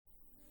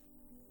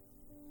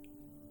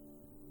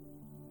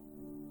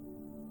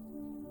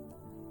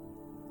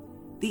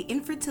The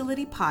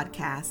Infertility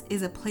Podcast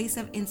is a place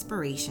of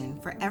inspiration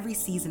for every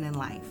season in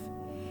life,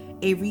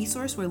 a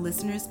resource where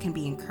listeners can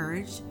be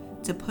encouraged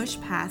to push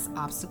past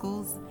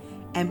obstacles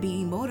and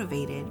be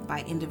motivated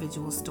by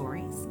individual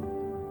stories.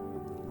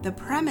 The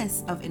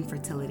premise of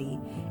infertility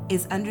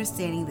is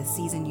understanding the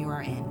season you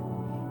are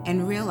in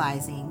and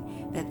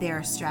realizing that there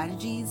are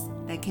strategies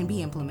that can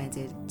be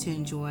implemented to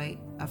enjoy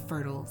a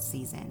fertile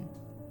season.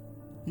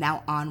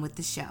 Now on with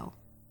the show.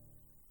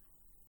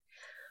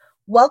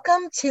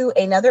 Welcome to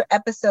another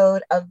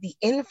episode of the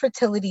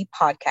Infertility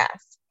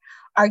Podcast.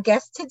 Our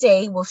guest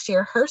today will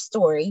share her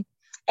story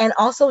and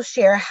also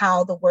share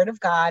how the Word of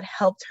God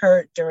helped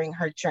her during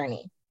her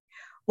journey.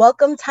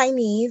 Welcome,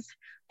 Tynese,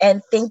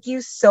 and thank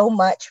you so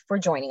much for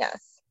joining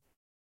us.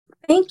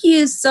 Thank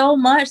you so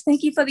much.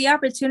 Thank you for the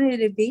opportunity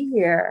to be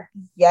here.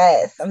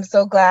 Yes, I'm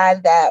so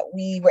glad that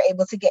we were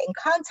able to get in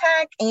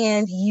contact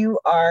and you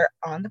are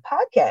on the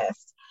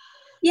podcast.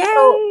 Yay!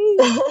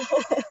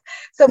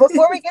 So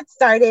before we get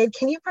started,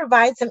 can you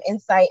provide some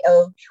insight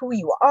of who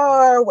you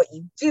are, what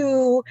you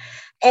do,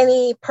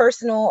 any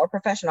personal or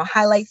professional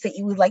highlights that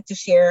you would like to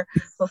share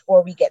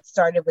before we get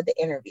started with the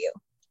interview?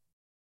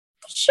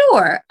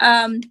 Sure.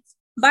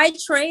 By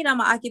trade,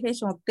 I'm an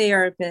occupational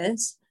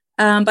therapist,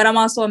 but I'm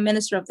also a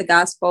minister of the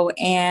gospel,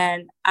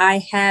 and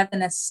I have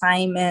an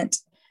assignment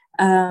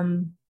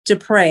to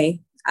pray.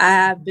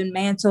 I've been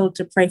mantled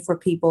to pray for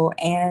people,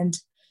 and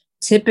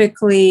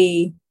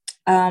typically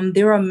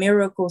there are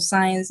miracle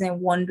signs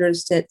and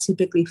wonders that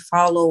typically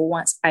follow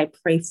once I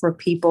pray for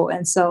people.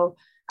 And so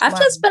I've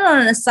just been on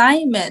an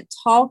assignment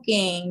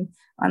talking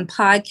on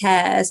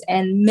podcasts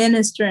and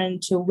ministering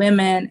to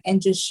women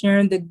and just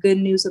sharing the good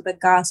news of the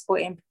gospel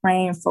and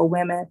praying for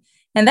women.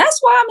 And that's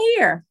why I'm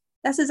here.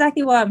 That's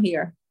exactly why I'm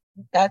here.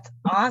 That's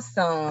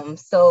awesome.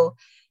 So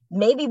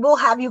maybe we'll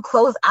have you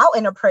close out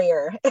in a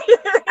prayer.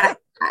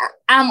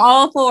 I'm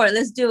all for it.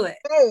 Let's do it.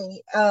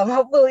 Hey,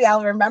 hopefully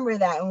I'll remember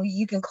that and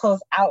you can close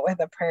out with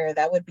a prayer.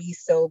 That would be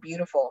so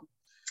beautiful.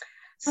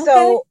 Okay.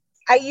 So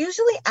I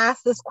usually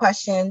ask this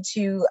question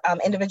to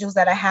individuals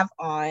that I have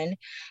on.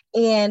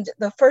 And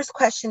the first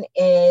question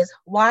is,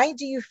 why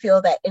do you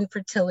feel that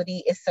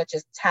infertility is such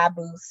a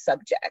taboo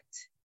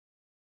subject?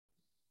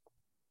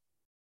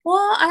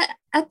 Well,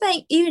 I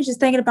think even just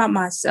thinking about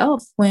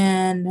myself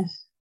when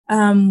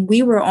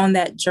we were on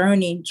that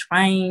journey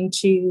trying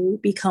to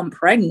become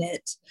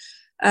pregnant,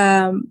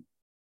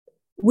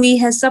 we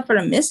had suffered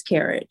a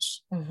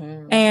miscarriage.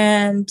 Mm-hmm.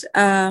 And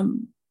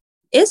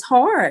it's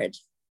hard.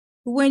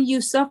 When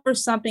you suffer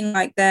something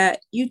like that,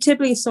 you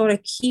typically sort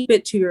of keep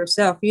it to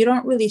yourself. You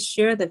don't really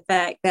share the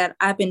fact that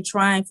I've been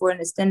trying for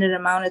an extended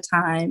amount of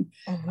time.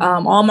 Mm-hmm.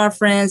 All my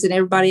friends and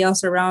everybody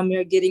else around me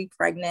are getting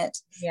pregnant.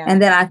 Yeah. And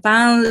then I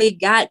finally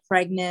got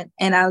pregnant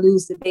and I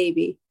lose the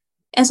baby.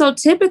 And so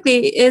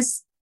typically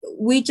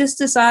we just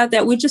decide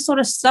that we just sort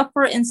of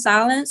suffer in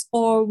silence,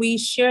 or we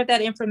share that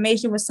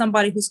information with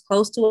somebody who's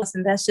close to us,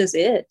 and that's just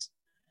it.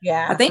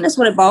 Yeah. I think that's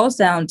what it boils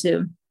down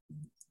to.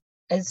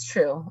 It's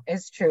true.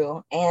 It's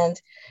true. And,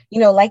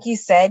 like you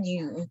said,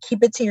 you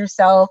keep it to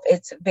yourself.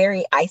 It's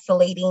very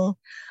isolating.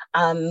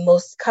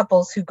 Most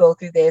couples who go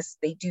through this,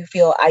 they do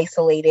feel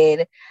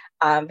isolated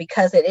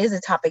because it is a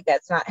topic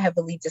that's not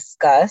heavily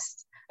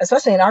discussed,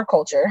 especially in our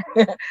culture.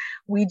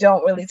 We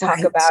don't really talk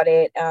about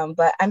it.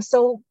 But I'm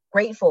so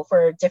grateful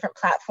for different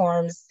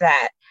platforms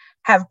that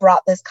have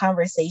brought this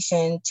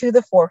conversation to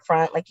the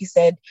forefront. Like you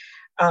said,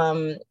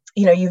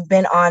 you've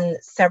been on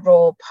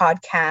several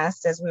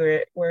podcasts as we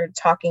were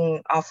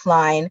talking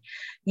offline,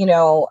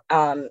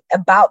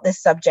 about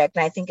this subject.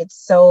 And I think it's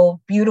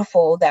so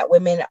beautiful that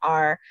women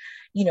are,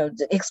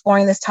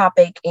 exploring this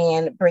topic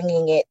and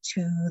bringing it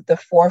to the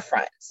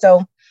forefront.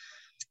 So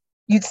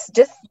you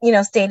just,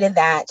 stated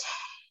that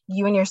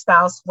you and your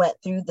spouse went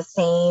through the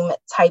same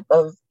type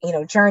of,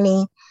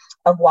 journey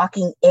of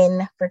walking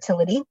in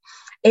fertility.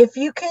 If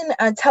you can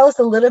tell us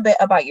a little bit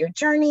about your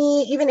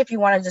journey, even if you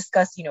want to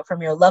discuss,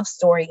 from your love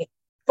story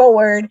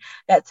forward,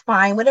 that's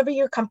fine, whatever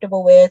you're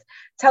comfortable with.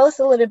 Tell us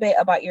a little bit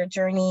about your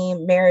journey,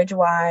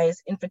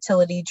 marriage-wise,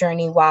 infertility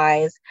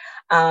journey-wise,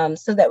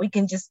 so that we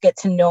can just get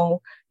to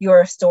know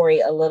your story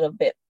a little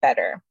bit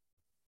better.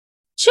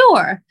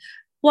 Sure.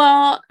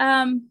 Well,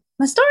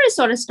 my story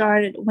sort of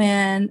started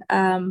when,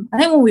 I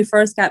think when we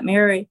first got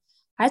married,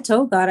 I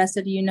told God, I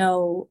said,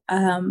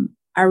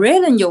 I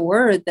read in your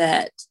word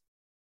that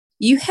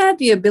you have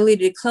the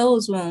ability to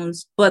close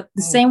wounds, but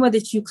the same way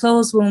that you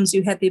close wounds,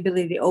 you have the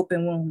ability to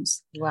open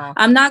wounds. Wow.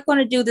 I'm not going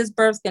to do this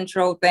birth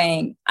control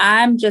thing.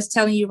 I'm just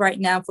telling you right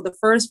now, for the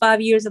first 5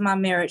 years of my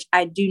marriage,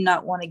 I do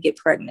not want to get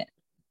pregnant.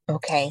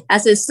 Okay. I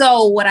said,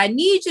 so what I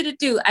need you to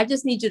do, I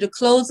just need you to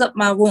close up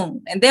my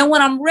womb. And then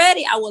when I'm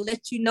ready, I will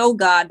let you know,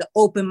 God, to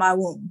open my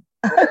womb.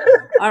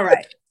 All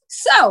right.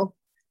 So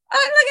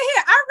look at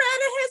here. I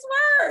read in his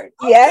word.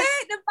 Okay?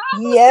 Yes. The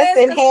Bible yes.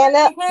 says And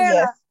Hannah.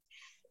 Yes.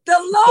 The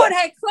Lord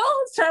had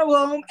closed her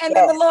womb, and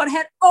then the Lord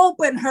had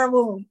opened her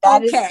womb.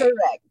 That is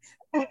correct.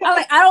 I'm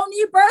like, I don't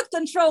need birth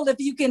control if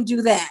you can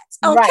do that.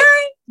 Okay.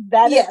 Right.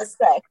 That is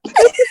correct.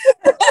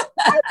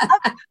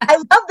 I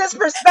love this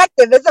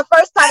perspective. It's the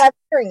first time I'm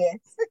hearing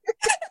it.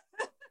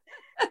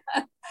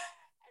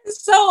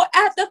 So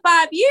after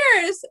 5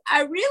 years,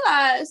 I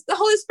realized the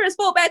Holy Spirit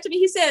spoke back to me.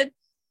 He said,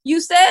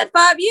 you said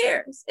 5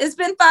 years. It's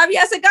been 5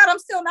 years. I said, God, I'm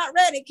still not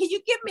ready. Can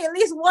you give me at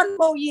least one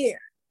more year?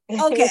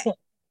 Okay.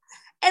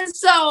 And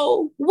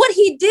so what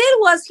he did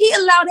was he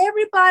allowed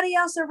everybody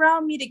else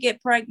around me to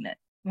get pregnant,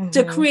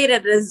 to create a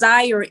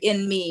desire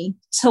in me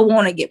to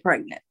want to get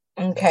pregnant.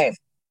 Okay.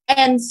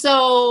 And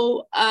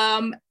so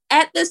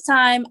at this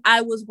time,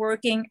 I was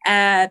working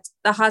at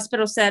the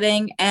hospital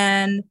setting,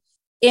 and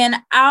in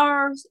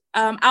our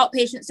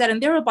outpatient setting,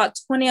 there were about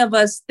 20 of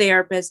us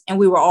therapists, and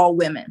we were all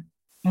women.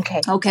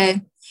 Okay.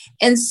 Okay.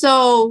 And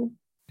so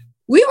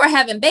we were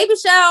having baby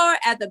shower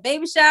at the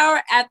baby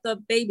shower at the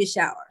baby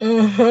shower.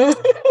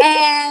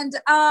 And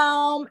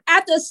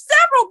after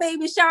several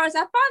baby showers, I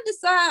finally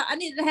decided I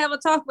needed to have a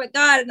talk with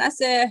God. And I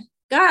said,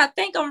 God, I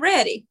think I'm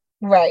ready.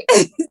 Right. I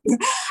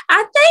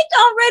think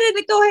I'm ready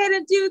to go ahead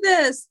and do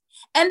this.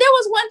 And there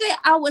was one day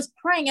I was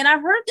praying and I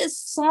heard this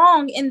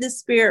song in the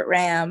spirit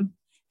realm.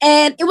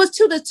 And it was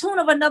to the tune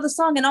of another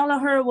song. And all I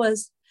heard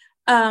was,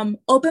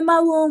 open my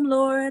womb,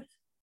 Lord.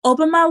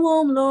 Open my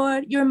womb,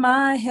 Lord. You're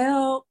my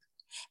help.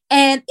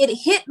 And it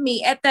hit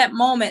me at that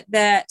moment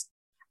that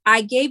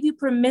I gave you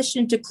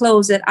permission to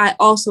close it. I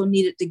also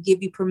needed to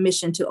give you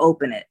permission to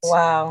open it.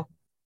 Wow.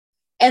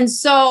 And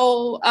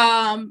so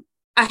I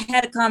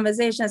had a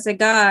conversation. I said,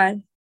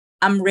 God,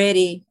 I'm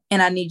ready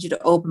and I need you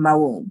to open my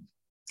womb.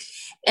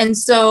 And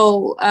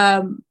so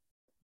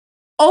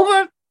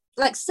over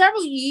like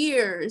several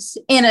years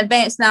in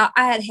advance now,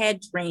 I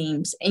had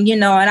dreams, and you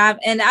know,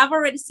 and I've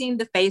already seen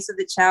the face of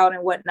the child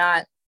and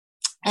whatnot.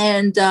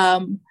 And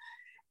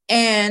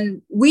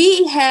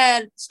we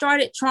had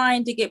started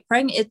trying to get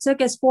pregnant. It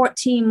took us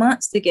 14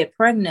 months to get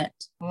pregnant.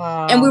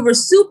 Wow. And we were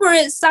super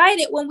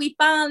excited when we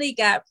finally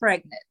got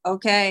pregnant.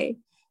 Okay.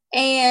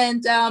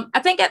 And I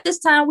think at this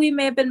time we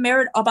may have been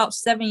married about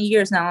 7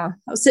 years now,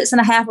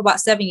 6.5,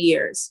 about 7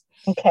 years.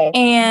 Okay.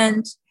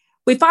 And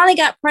we finally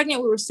got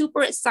pregnant. We were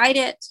super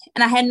excited.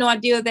 And I had no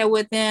idea that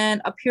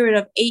within a period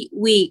of 8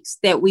 weeks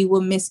that we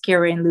would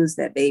miscarry and lose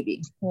that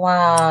baby.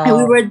 Wow. And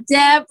we were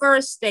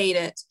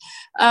devastated.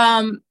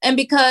 And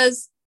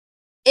because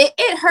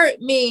it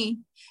hurt me.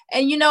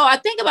 And, you know, I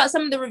think about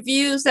some of the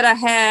reviews that I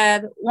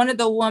had. One of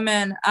the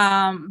women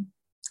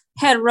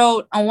had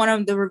wrote on one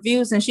of the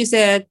reviews, and she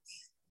said,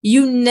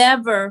 you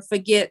never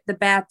forget the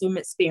bathroom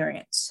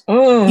experience.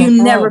 You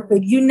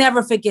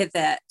never forget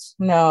that.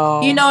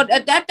 No. You know,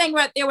 that thing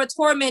right there will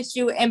torment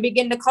you and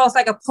begin to cause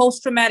like a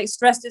post-traumatic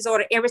stress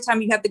disorder. Every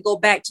time you have to go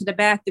back to the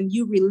bathroom,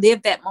 you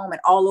relive that moment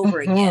all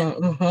over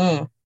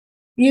again.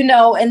 You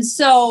know, and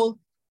so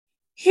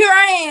here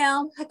I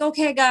am, like,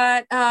 okay,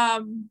 God,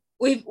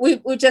 we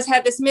just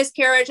had this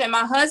miscarriage, and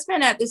my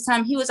husband at this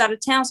time, he was out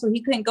of town, so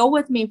he couldn't go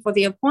with me for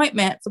the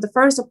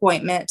first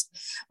appointment,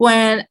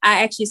 when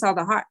I actually saw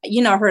the heart,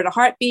 you know, I heard a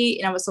heartbeat,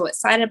 and I was so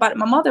excited about it.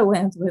 My mother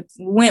went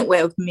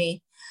with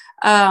me.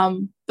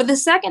 But the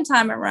second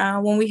time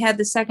around, when we had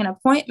the second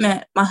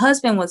appointment, my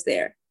husband was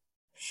there,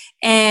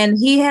 and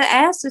he had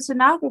asked the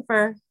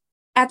sonographer,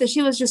 after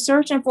she was just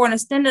searching for an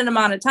extended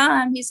amount of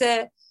time, he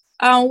said,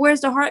 where's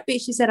the heartbeat?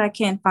 She said, I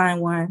can't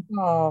find one.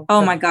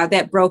 Oh my God,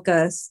 that broke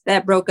us.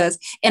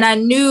 And I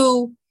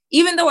knew,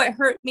 even though it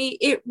hurt me,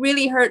 it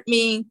really hurt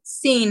me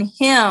seeing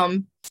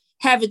him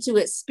having to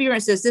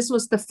experience this. This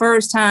was the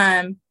first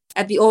time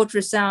at the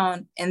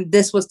ultrasound, and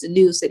this was the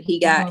news that he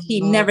got. He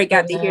never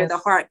got to hear the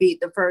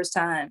heartbeat the first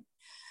time,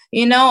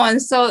 you know?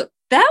 And so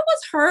that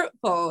was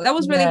hurtful. That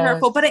was really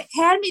hurtful, but it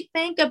had me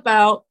think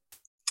about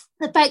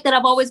the fact that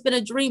I've always been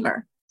a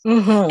dreamer.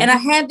 And I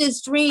had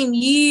this dream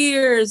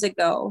years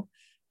ago.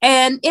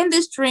 And in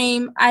this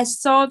dream, I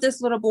saw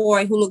this little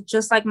boy who looked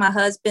just like my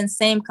husband,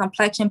 same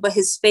complexion, but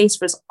his face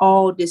was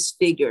all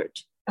disfigured.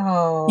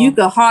 You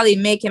could hardly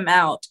make him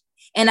out.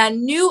 And I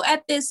knew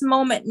at this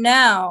moment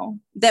now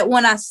that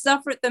when I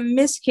suffered the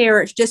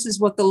miscarriage, this is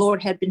what the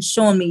Lord had been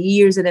showing me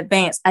years in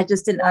advance. I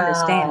just didn't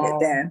understand it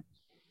then.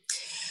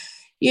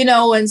 You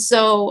know, and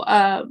so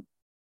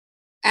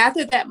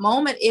after that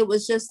moment, it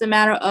was just a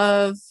matter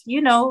of,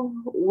 you know,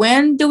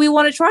 when do we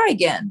want to try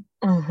again?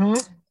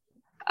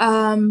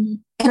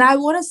 And I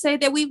want to say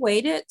that we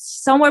waited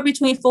somewhere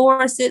between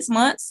 4 or 6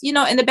 months. You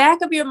know, in the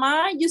back of your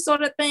mind, you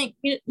sort of think,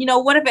 you know,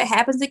 what if it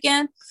happens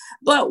again?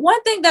 But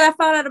one thing that I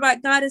found out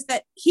about God is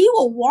that he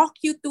will walk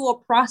you through a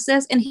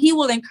process, and he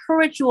will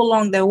encourage you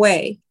along the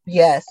way.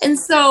 Yes. And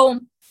so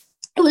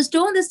it was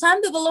during this time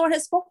that the Lord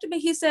had spoke to me.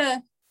 He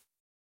said,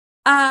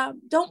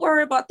 don't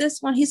worry about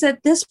this one. He said,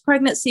 this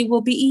pregnancy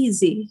will be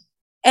easy.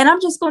 And I'm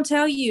just going to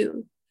tell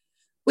you,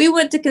 we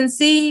went to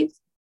conceive.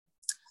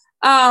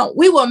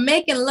 We were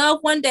making love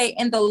one day,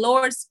 and the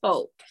Lord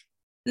spoke.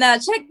 Now,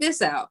 check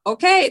this out.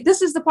 Okay.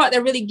 This is the part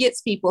that really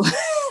gets people. Here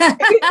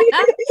we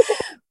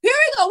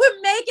go.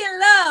 We're making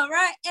love.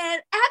 Right.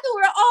 And after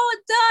we're all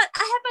done, I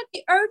have like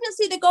the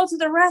urgency to go to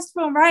the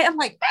restroom. Right. I'm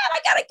like, man,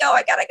 I gotta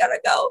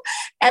go.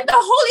 And the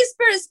Holy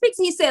Spirit speaks.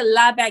 He said,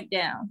 lie back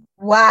down.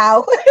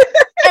 Wow.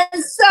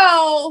 And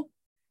so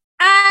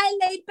I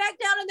laid back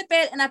down in the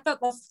bed and I felt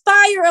the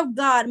fire of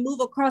God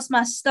move across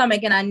my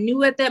stomach. And I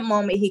knew at that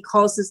moment he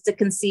calls us to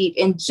conceive.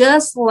 And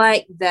just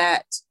like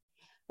that,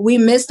 we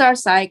missed our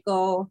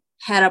cycle,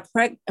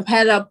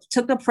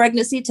 took a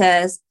pregnancy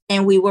test,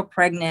 and we were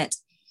pregnant.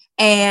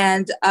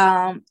 And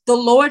the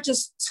Lord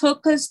just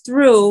took us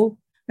through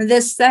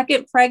this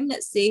second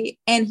pregnancy,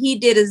 and he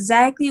did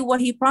exactly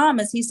what he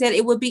promised. He said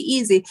it would be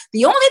easy.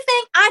 The only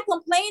thing I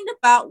complained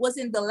about was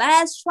in the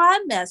last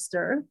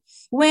trimester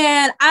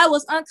when I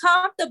was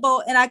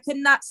uncomfortable and I could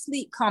not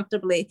sleep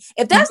comfortably.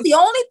 If that's the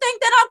only thing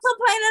that I'm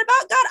complaining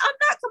about, God, I'm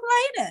not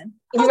complaining.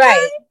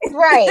 Okay?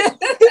 Right.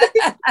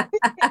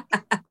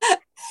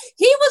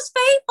 He was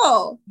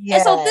faithful.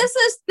 Yes. And so this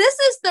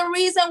is the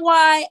reason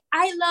why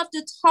I love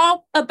to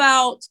talk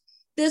about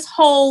this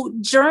whole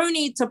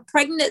journey to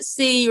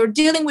pregnancy or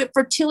dealing with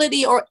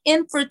fertility or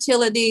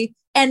infertility,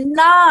 and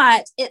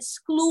not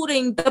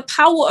excluding the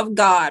power of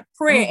God,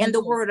 prayer, and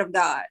the word of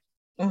God.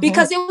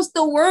 Because it was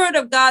the word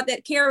of God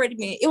that carried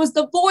me. It was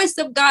the voice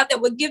of God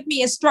that would give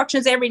me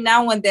instructions every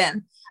now and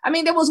then. I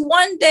mean, there was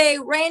one day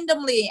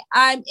randomly,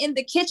 I'm in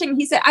the kitchen.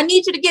 He said, I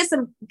need you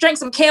to drink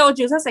some kale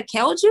juice. I said,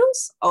 kale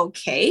juice?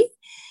 Okay.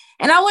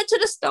 And I went to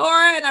the store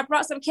and I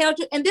brought some kale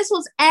juice. And this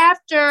was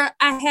after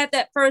I had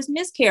that first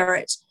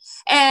miscarriage.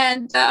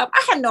 And I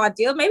had no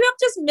idea. Maybe I'm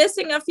just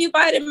missing a few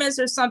vitamins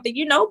or something,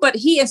 but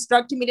he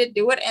instructed me to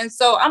do it. And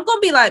so I'm going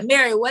to be like,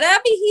 Mary,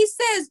 whatever he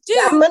says, do.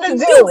 I'm going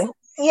to do it.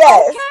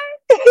 Yes. Okay.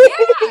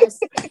 Yes.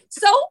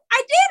 So I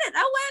did it.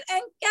 I went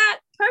and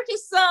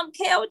purchased some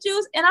kale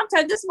juice. And I'm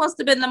telling you, this must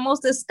have been the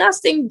most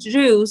disgusting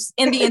juice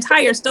in the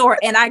entire store.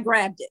 And I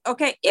grabbed it.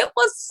 Okay. It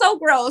was so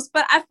gross,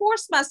 but I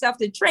forced myself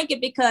to drink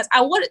it because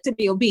I wanted to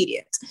be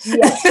obedient.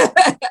 Yes.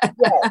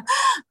 Yes.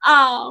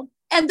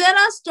 And then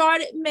I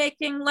started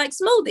making like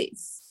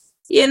smoothies,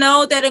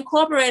 that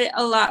incorporated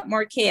a lot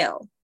more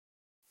kale.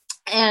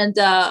 And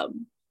I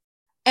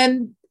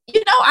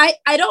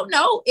don't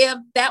know if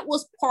that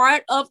was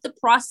part of the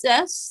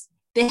process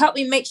to help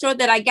me make sure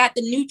that I got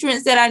the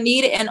nutrients that I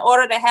needed in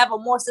order to have a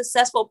more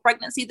successful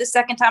pregnancy the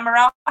second time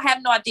around. I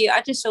have no idea.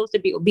 I just chose to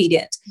be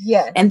obedient.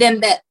 Yes. And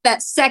then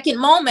that second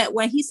moment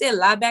when he said,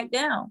 lie back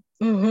down.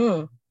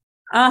 Mm-hmm.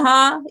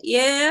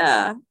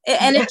 Yeah.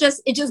 And it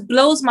just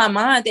blows my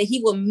mind that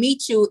he will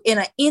meet you in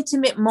an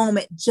intimate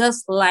moment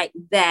just like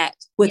that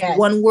with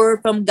one word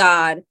from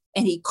God,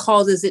 and he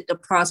causes it to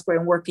prosper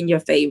and work in your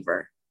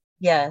favor.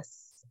 Yes.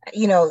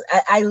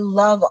 I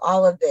love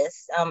all of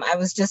this. I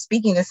was just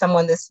speaking to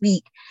someone this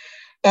week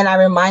and I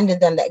reminded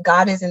them that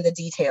God is in the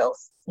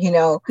details.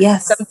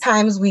 Yes.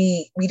 Sometimes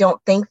we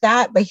don't think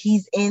that, but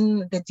he's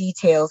in the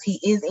details. He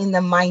is in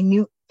the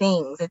minute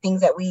things, the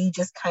things that we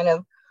just kind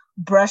of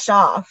brush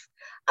off.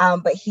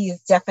 But he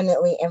is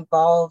definitely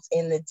involved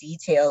in the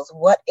details.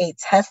 What a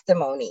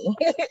testimony.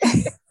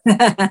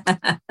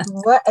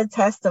 What a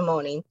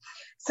testimony.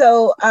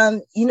 So,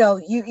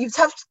 you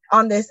touched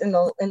on this in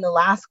the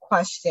last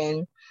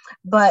question,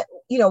 but,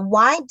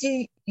 why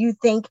do you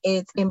think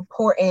it's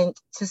important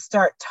to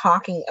start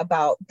talking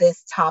about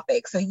this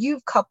topic? So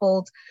you've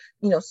coupled,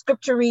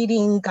 scripture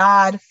reading,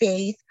 God,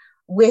 faith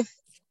with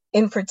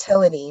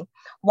infertility.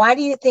 Why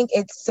do you think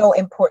it's so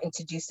important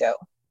to do so?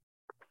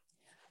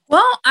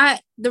 Well,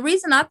 the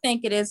reason I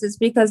think it is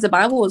because the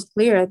Bible is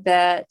clear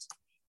that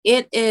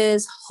it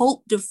is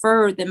hope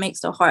deferred that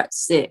makes the heart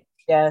sick.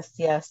 Yes,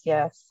 yes,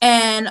 yes.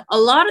 And a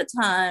lot of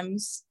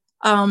times,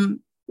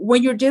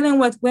 when you're dealing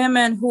with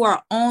women who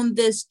are on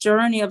this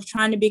journey of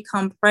trying to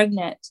become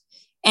pregnant,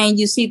 and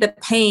you see the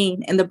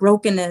pain and the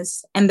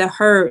brokenness and the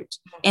hurt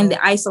and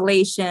the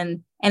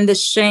isolation and the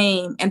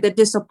shame and the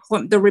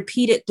disappointment, the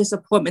repeated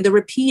disappointment, the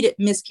repeated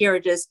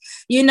miscarriages,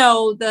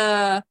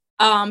 the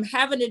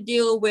having to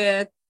deal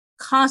with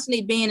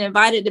constantly being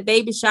invited to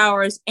baby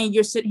showers and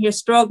you're sitting here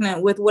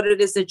struggling with what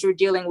it is that you're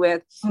dealing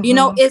with,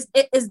 is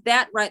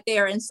that right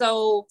there. And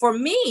so for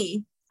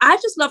me, I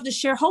just love to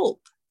share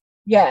hope.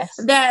 Yes.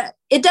 That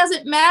it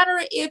doesn't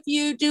matter if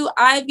you do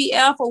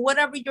IVF or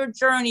whatever your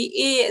journey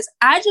is.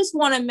 I just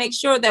want to make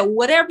sure that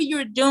whatever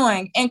you're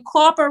doing,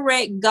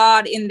 incorporate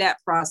God in that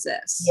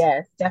process.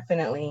 Yes,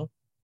 definitely.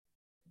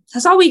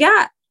 That's all we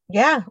got.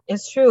 Yeah,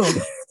 it's true.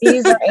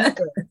 He's our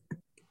anchor.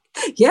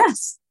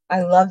 Yes.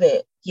 I love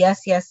it.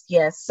 Yes, yes,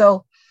 yes.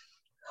 So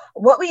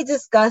what we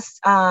discussed,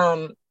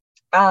 what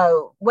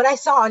I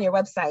saw on your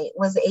website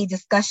was a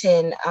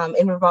discussion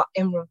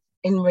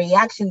in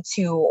reaction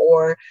to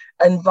or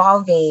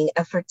involving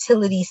a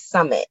fertility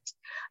summit.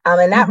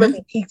 And that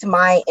really piqued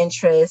my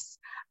interest.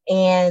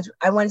 And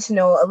I wanted to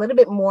know a little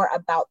bit more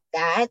about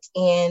that.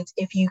 And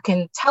if you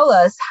can tell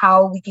us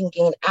how we can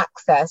gain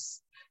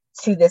access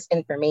to this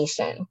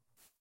information.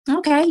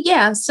 Okay.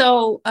 Yeah.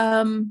 So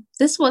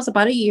this was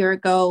about a year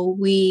ago.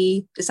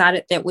 We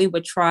decided that we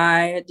would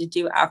try to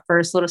do our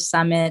first little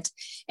summit.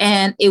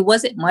 And it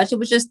wasn't much. It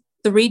was just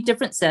 3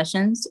 different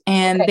sessions.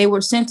 And they were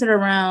centered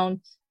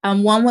around,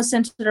 one was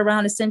centered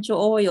around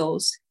essential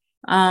oils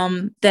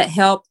that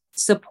help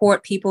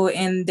support people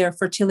in their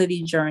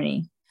fertility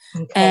journey.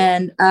 Okay.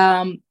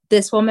 And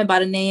this woman by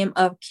the name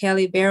of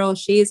Kelly Barrow,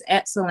 she is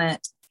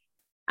excellent.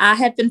 I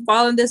had been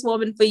following this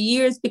woman for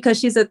years because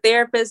she's a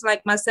therapist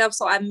like myself.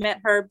 So I met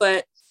her,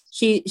 but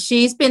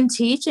she's been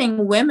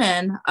teaching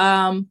women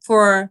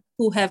for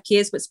who have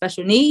kids with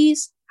special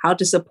needs, how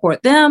to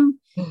support them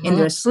in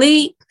their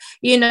sleep,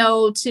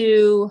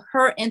 to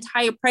her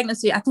entire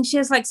pregnancy. I think she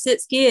has like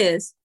 6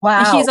 kids.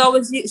 Wow.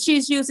 And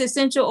she's used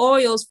essential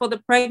oils for the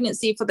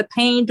pregnancy, for the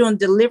pain during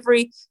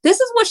delivery. This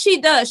is what she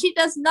does. She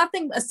does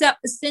nothing except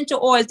essential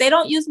oils. They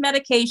don't use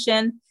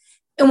medication.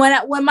 And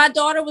when my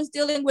daughter was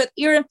dealing with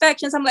ear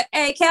infections, I'm like,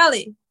 hey,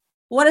 Kelly,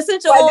 what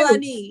essential oil I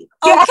need?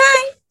 Yeah.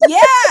 Okay.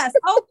 Yes.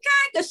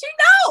 Okay. Because she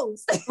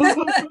knows.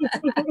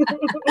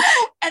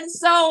 And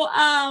so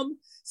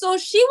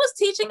she was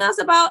teaching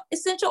us about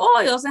essential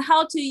oils and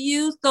how to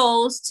use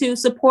those to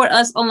support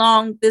us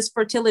along this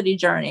fertility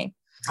journey.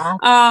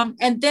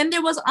 And then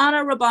there was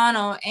Anna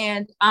Rabano,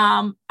 and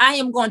I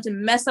am going to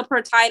mess up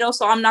her title,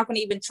 so I'm not going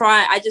to even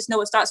try. I just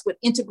know it starts with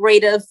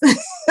integrative.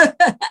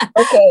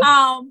 Okay.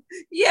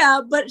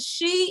 Yeah, but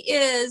she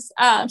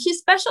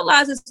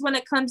specializes when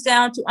it comes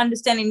down to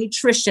understanding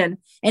nutrition,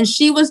 and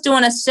she was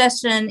doing a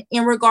session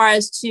in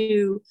regards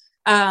to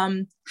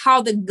how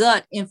the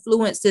gut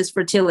influences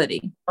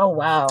fertility. Oh,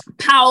 wow.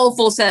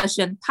 Powerful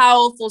session.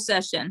 I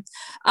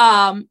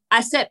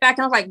sat back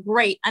and I was like,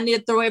 great, I need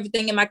to throw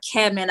everything in my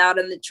cabinet out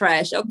in the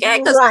trash. Okay.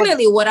 Because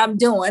clearly what I'm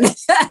doing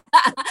is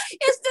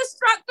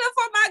destructive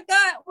for my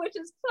gut, which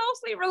is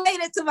closely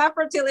related to my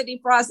fertility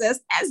process.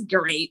 That's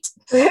great.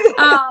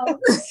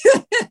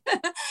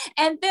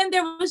 And then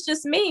there was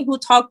just me who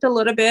talked a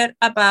little bit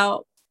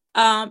about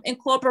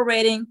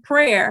incorporating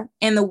prayer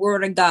and the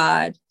word of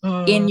God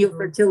in your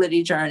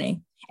fertility journey.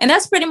 And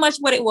that's pretty much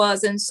what it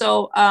was. And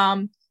so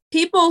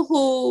people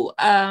who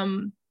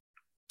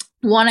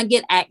want to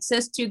get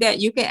access to that,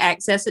 you can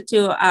access it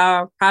to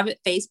our private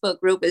Facebook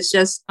group. It's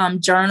just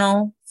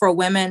Journal for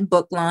Women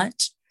Book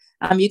Launch.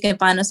 You can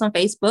find us on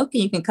Facebook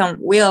and you can come,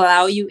 we'll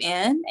allow you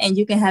in and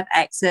you can have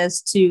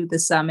access to the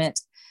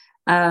summit.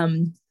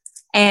 And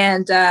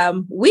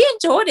we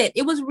enjoyed it.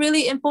 It was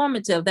really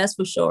informative, that's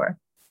for sure.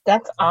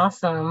 That's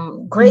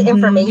awesome. Great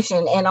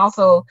information. And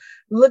also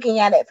looking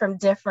at it from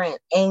different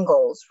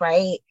angles,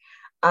 right?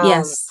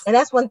 Yes. And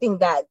that's one thing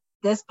that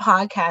this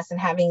podcast and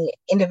having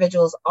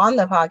individuals on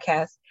the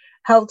podcast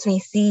helped me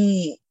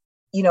see,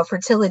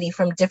 fertility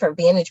from different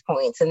vantage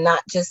points and not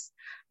just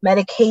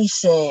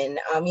medication.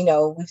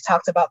 We've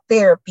talked about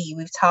therapy.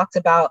 We've talked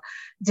about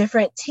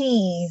different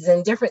teas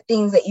and different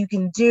things that you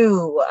can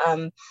do.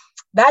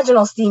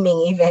 Vaginal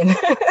steaming even.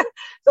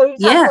 So we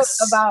talked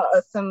about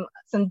some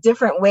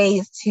different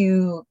ways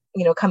to,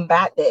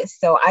 combat this.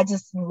 So I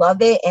just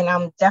love it. And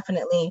I'm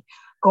definitely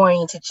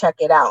going to check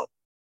it out.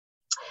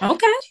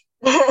 Okay.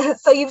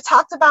 So you've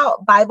talked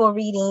about Bible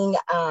reading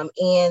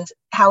and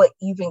how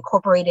you've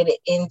incorporated it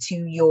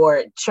into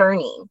your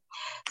journey.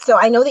 So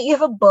I know that you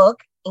have a book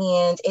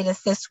and it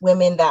assists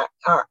women that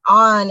are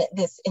on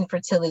this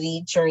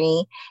infertility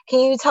journey. Can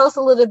you tell us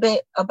a little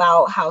bit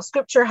about how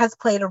scripture has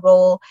played a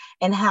role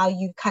and how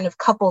you kind of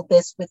coupled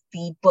this with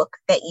the book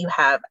that you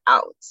have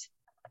out?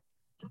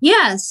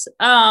 Yes.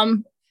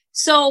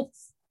 So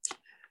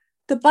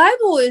the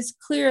Bible is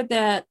clear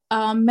that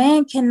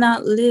man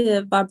cannot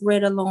live by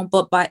bread alone,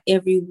 but by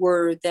every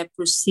word that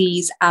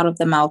proceeds out of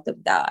the mouth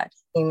of God.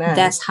 Amen.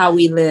 That's how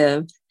we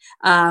live.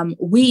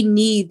 We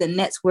need the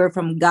next word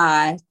from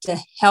God to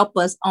help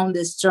us on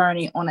this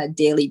journey on a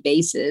daily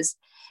basis.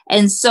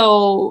 And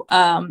so,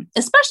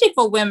 especially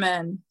for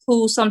women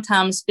who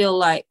sometimes feel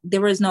like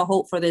there is no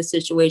hope for their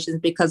situations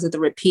because of the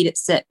repeated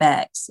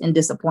setbacks and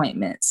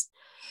disappointments.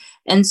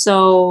 And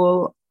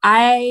so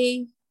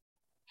I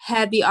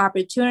had the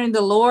opportunity,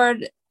 the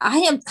Lord,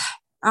 I'm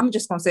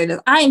just going to say this.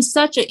 I am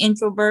such an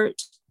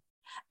introvert.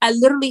 I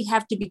literally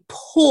have to be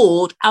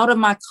pulled out of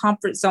my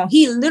comfort zone.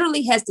 He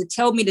literally has to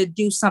tell me to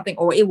do something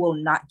or it will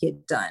not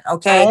get done.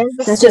 Okay.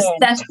 That's how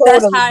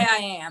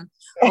I am.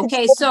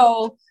 Okay.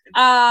 So,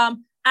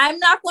 I'm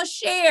not going to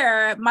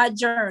share my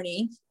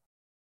journey,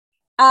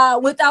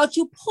 without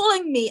you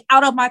pulling me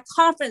out of my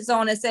comfort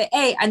zone and say,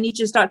 hey, I need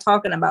you to start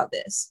talking about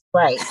this.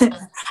 Right.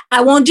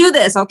 I won't do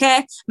this.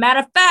 Okay.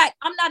 Matter of fact,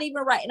 I'm not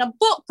even writing a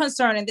book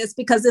concerning this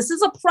because this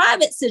is a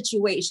private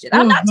situation.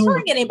 I'm not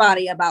telling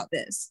anybody about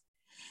this.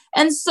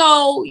 And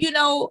so,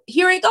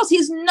 here he goes.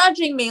 He's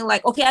nudging me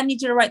like, okay, I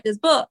need you to write this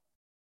book.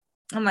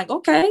 I'm like,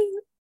 okay,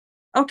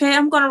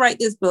 I'm going to write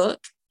this book.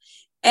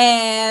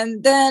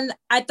 And then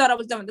I thought I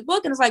was done with the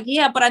book. And it's like,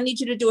 yeah, but I need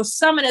you to do a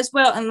summit as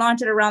well and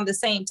launch it around the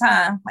same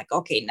time. I'm like,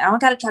 okay, now I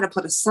got to try to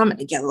put a summit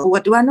together.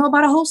 What do I know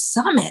about a whole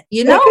summit?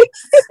 And as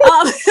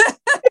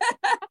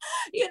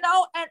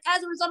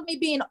a result of me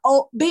being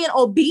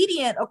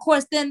obedient, of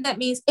course, then that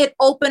means it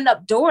opened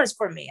up doors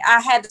for me.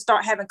 I had to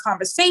start having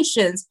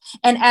conversations.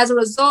 And as a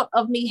result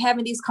of me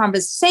having these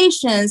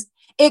conversations,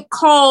 it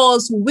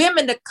caused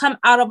women to come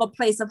out of a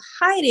place of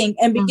hiding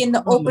and begin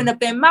to open up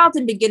their mouth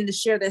and begin to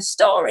share their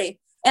story.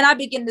 And I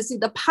began to see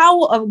the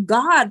power of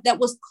God that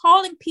was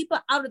calling people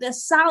out of their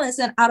silence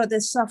and out of their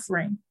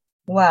suffering.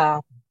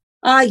 Wow.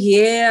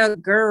 Yeah,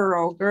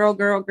 girl.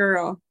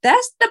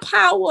 That's the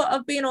power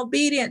of being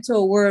obedient to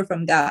a word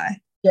from God.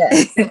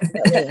 Yes,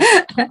 definitely.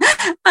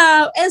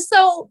 And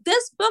so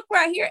this book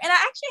right here, and I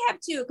actually have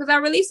two because I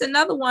released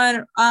another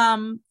one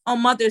on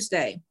Mother's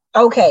Day.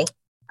 Okay.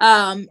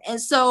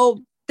 And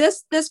so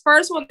this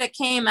first one that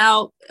came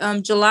out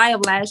July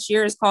of last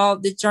year is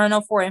called The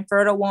Journal for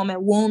Infertile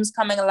Woman, Wombs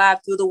Coming Alive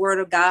Through the Word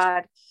of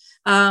God.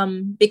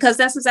 Because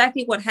that's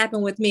exactly what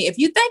happened with me. If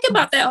you think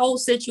about that whole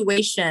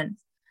situation,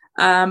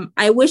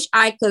 I wish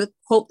I could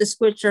quote the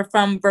scripture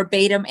from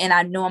verbatim, and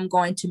I know I'm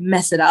going to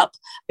mess it up.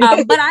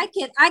 But I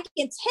can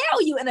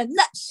tell you in a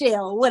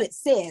nutshell what it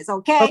says.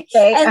 Okay.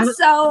 And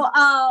so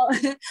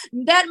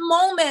that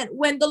moment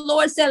when the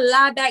Lord said,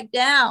 lie back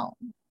down,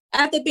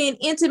 after being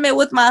intimate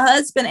with my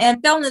husband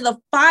and feeling the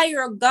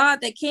fire of God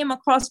that came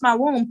across my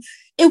womb.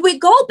 If we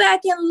go back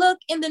and look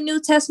in the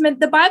New Testament,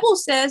 the Bible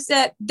says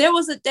that there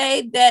was a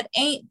day that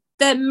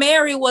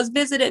Mary was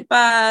visited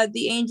by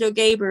the angel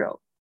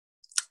Gabriel.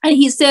 And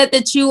he said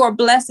that you are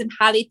blessed and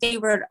highly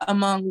favored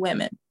among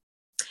women.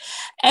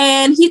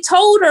 And he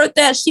told her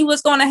that she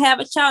was going to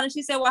have a child. And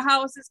she said, well,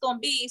 how is this going to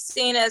be,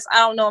 seeing as I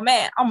don't know a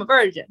man? I'm a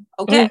virgin.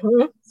 Okay.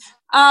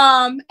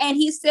 And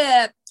he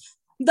said,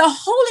 the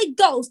Holy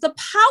Ghost, the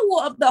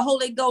power of the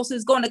Holy Ghost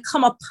is going to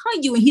come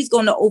upon you and he's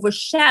going to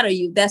overshadow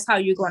you. That's how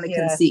you're going to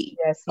conceive.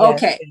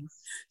 Okay.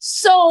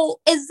 So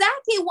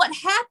exactly what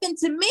happened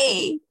to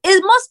me,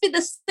 it must be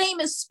the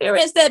same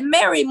experience that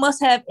Mary must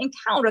have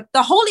encountered.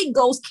 The Holy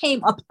Ghost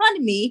came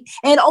upon me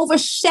and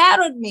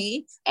overshadowed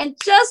me. And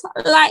just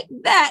like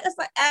that, it's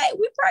like, hey,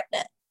 we're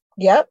pregnant.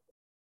 Yep.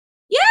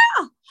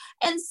 Yeah.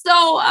 And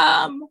so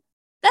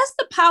that's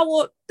the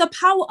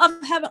power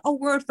of having a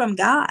word from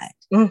God.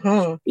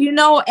 You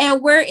know,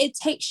 and where it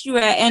takes you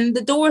at, and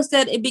the doors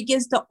that it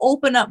begins to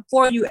open up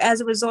for you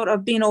as a result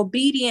of being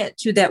obedient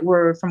to that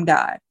word from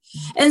God.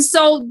 And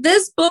so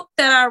this book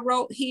that I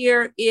wrote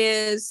here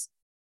is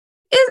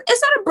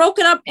sort of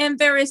broken up in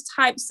various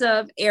types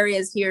of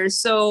areas here.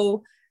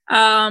 So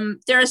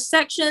there are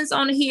sections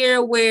on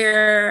here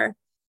where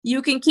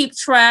you can keep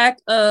track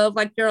of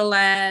like your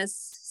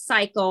last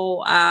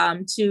cycle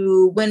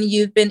to when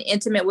you've been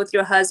intimate with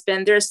your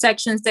husband. There are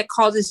sections that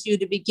causes you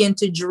to begin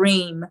to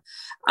dream.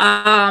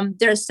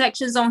 There are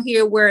sections on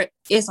here where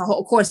it's a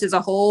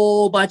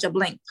whole bunch of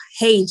blank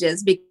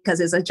pages because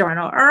it's a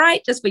journal, all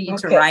right, just for you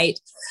to write.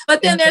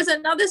 But then there's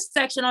another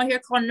section on here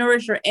called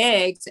Nourish Your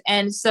Eggs.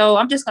 And so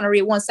I'm just going to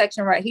read one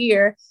section right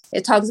here.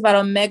 It talks about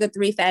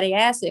omega-3 fatty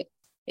acid.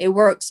 It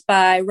works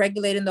by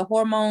regulating the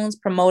hormones,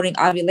 promoting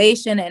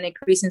ovulation, and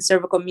increasing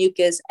cervical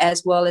mucus,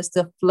 as well as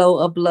the flow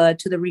of blood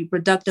to the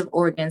reproductive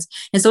organs.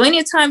 And so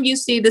anytime you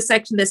see the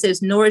section that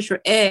says nourish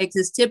your eggs,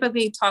 it's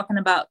typically talking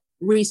about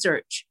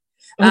research.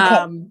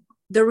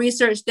 The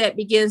research that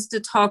begins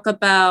to talk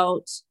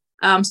about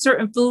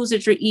certain foods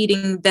that you're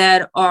eating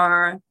that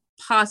are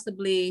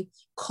possibly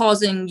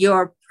causing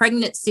your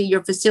pregnancy,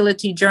 your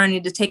fertility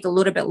journey to take a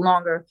little bit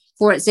longer.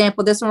 For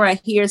example, this one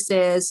right here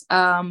says,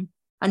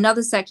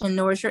 another section,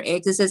 Nourish Your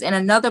Eggs. It says, in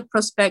another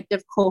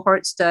prospective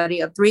cohort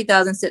study of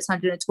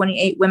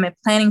 3,628 women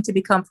planning to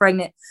become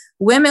pregnant,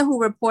 women who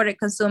reported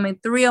consuming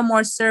 3 or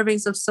more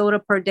servings of soda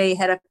per day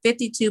had a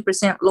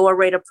 52% lower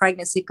rate of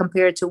pregnancy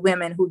compared to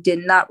women who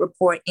did not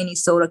report any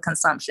soda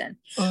consumption.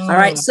 All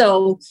right.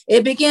 So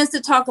it begins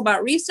to talk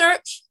about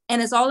research,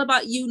 and it's all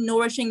about you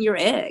nourishing your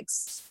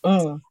eggs.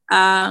 Foods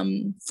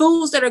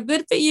that are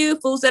good for you,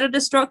 foods that are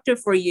destructive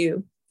for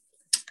you.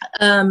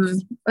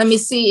 Let me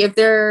see if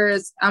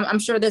I'm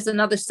sure there's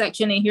another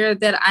section in here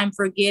that I'm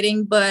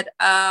forgetting, but,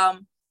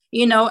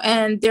 you know,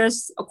 and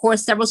there's of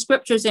course several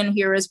scriptures in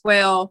here as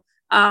well.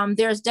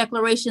 There's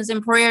declarations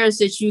and prayers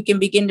that you can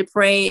begin to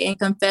pray and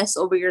confess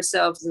over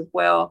yourselves as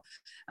well.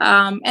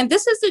 And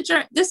this is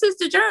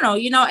the journal,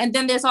 you know, and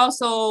then there's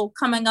also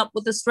coming up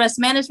with a stress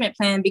management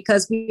plan,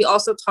 because we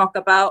also talk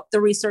about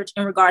the research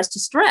in regards to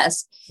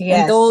stress.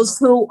 And those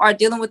who are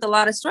dealing with a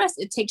lot of stress,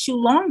 it takes you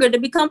longer to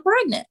become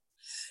pregnant.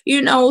 You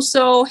know,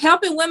 so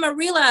helping women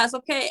realize,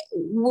 okay,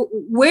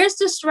 where's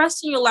the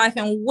stress in your life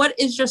and what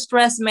is your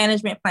stress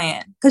management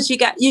plan? Because you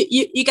got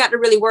to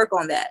really work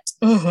on that.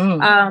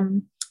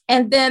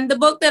 And then the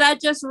book that I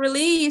just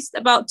released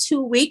about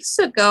 2 weeks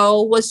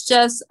ago was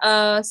just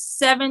a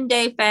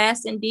 7-day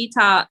fast and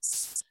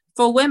detox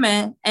for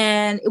women.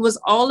 And it was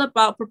all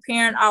about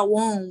preparing our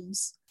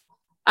wombs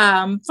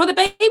for the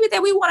baby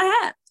that we want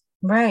to have.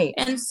 Right.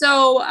 And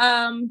so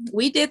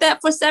we did that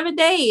for 7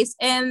 days,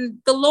 and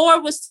the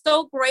Lord was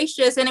so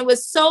gracious, and it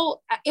was so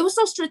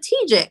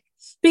strategic,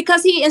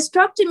 because he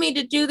instructed me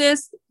to do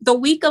this the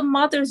week of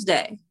Mother's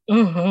Day.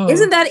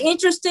 Isn't that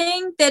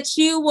interesting that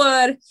you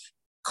would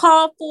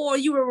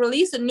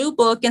release a new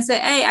book and say,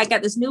 hey, I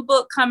got this new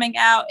book coming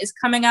out. It's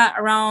coming out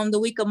around the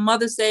week of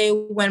Mother's Day,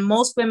 when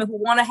most women who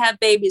want to have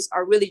babies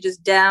are really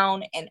just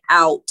down and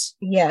out.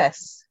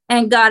 Yes.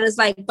 And God is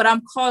like, but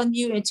I'm calling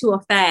you into a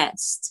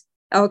fast.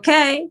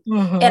 Okay.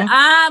 And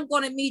I'm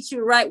going to meet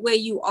you right where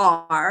you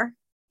are.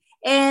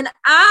 And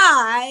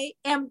I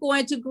am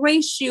going to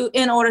grace you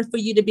in order for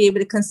you to be able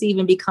to conceive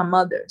and become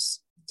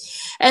mothers.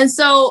 And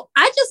so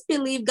I just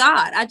believe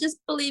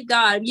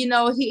God. You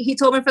know, he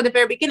told me from the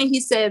very beginning, he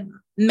said,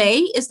 May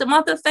is the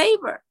month of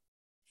favor.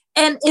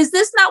 And is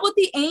this not what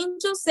the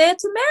angel said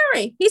to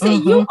Mary? He said,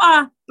 Mm-hmm. you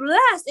are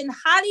blessed and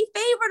highly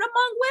favored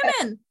among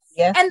women.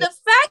 Yes. And the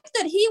fact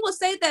that he would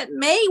say that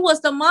May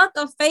was the month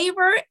of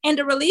favor and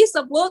to release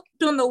a book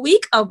during the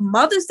week of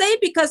Mother's Day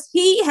because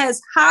he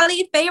has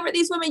highly favored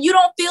these women, you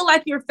don't feel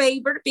like you're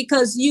favored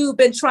because you've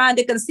been trying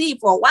to conceive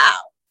for a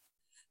while.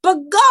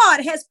 But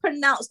God has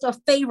pronounced a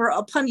favor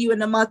upon you in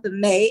the month of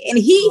May, and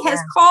he has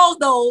called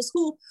those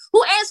who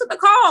answered the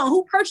call,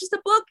 who purchased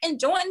the book and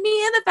joined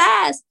me in the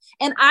fast.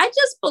 And I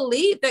just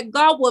believe that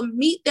God will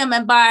meet them,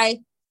 and by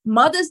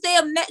Mother's Day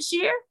of next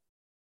year,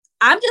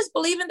 I'm just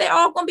believing they're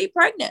all going to be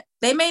pregnant.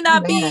 They may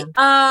not be,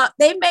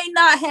 they may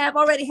not have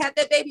already had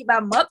their baby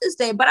by Mother's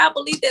Day, but I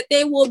believe that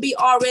they will be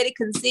already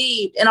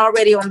conceived and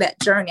already on that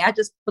journey. I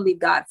just believe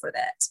God for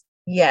that.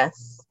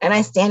 Yes. And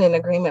I stand in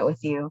agreement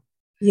with you.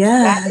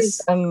 Yes. That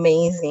is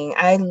amazing.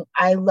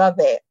 I love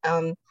it.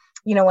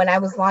 When I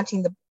was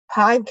launching the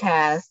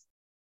podcast,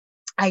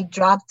 I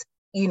dropped,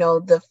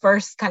 the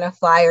first kind of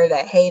flyer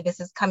that, hey, this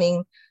is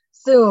coming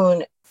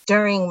soon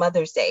during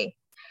Mother's Day.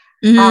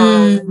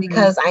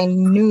 Because I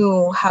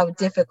knew how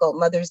difficult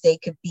Mother's Day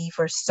could be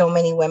for so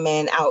many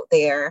women out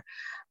there.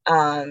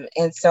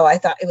 And so I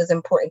thought it was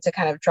important to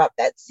kind of drop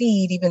that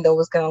seed, even though it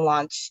was going to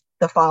launch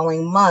the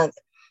following month,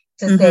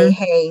 to say,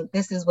 hey,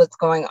 this is what's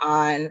going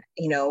on.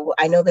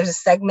 I know there's a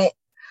segment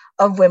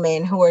of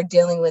women who are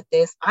dealing with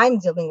this. I'm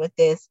dealing with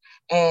this,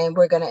 and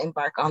we're going to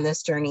embark on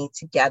this journey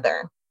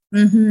together.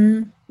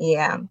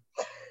 Yeah.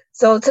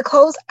 So to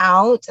close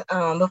out,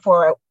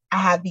 before I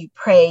have you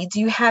pray,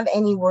 do you have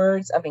any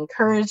words of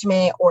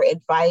encouragement or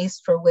advice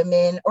for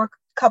women or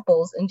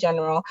couples in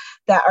general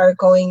that are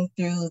going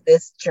through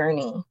this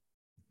journey?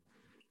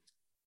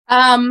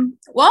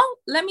 Well,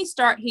 let me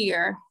start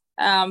here.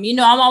 I'm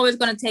always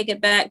going to take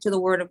it back to the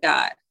Word of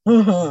God.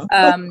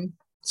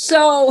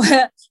 So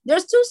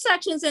there's 2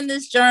 sections in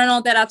this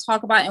journal that I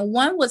talk about, and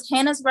one was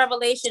Hannah's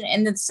revelation,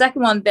 and the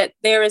second one that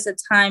there is a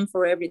time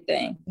for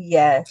everything.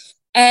 Yes.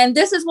 And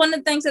this is one of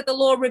the things that the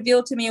Lord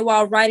revealed to me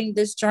while writing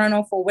this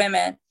journal for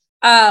women.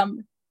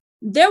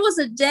 There was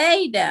a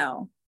day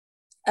now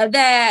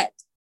that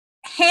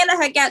Hannah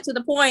had got to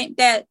the point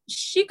that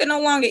she could no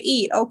longer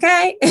eat.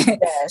 Okay.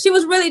 Yes. She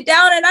was really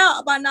down and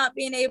out about not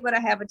being able to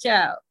have a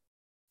child.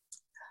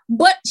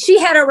 But she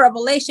had a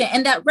revelation,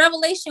 and that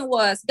revelation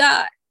was,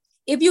 God,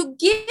 if you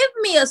give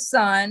me a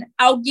son,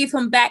 I'll give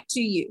him back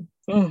to you.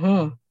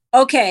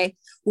 Okay.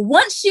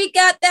 Once she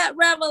got that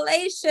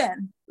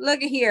revelation,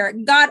 look at here,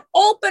 God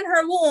opened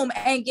her womb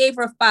and gave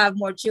her 5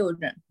 more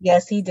children.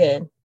 Yes, he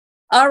did.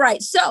 All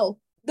right. So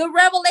the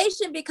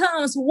revelation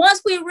becomes,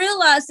 once we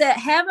realize that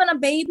having a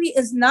baby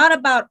is not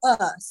about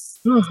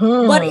us,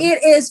 but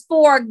it is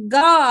for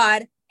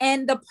God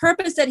and the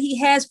purpose that he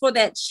has for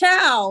that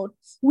child,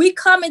 we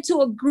come into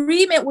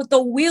agreement with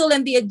the will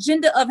and the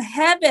agenda of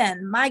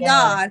heaven, my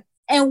God.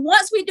 And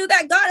once we do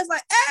that, God is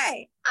like,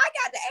 hey, I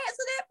got to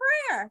answer that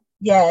prayer.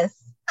 Yes.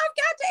 I've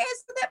got to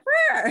answer that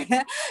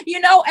prayer,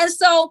 and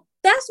so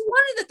that's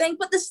one of the things.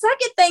 But the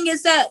second thing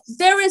is that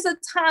there is a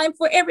time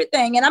for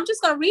everything. And I'm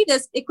just going to read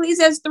this,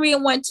 Ecclesiastes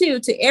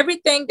 3:1-2. To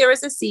everything there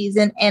is a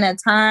season and a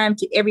time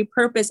to every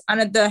purpose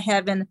under the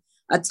heaven,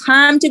 a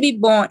time to be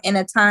born and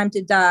a time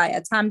to die,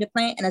 a time to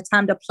plant and a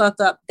time to pluck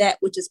up that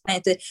which is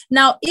planted.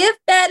 Now, if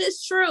that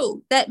is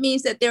true, that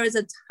means that there is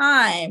a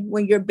time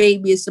when your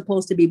baby is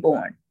supposed to be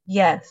born.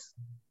 Yes.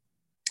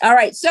 All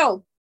right.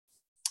 So,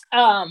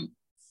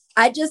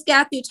 I just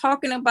got through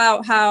talking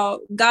about how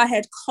God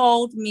had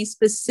called me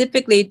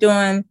specifically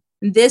during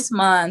this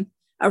month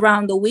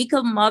around the week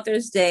of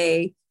Mother's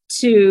Day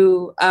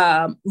to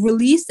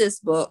release this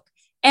book.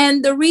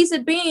 And the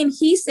reason being,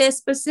 he said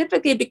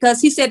specifically because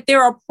he said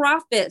there are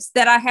prophets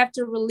that I have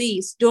to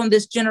release during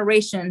this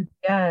generation.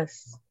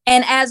 Yes.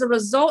 And as a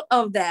result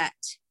of that,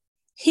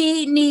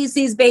 he needs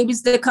these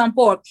babies to come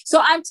forth.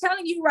 So I'm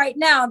telling you right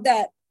now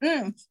that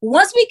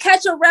once we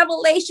catch a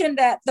revelation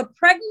that the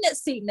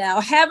pregnancy now,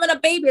 having a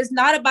baby is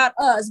not about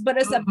us, but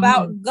it's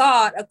about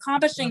God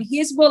accomplishing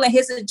his will and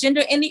his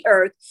agenda in the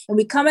earth. And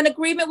we come in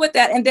agreement with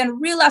that and then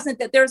realizing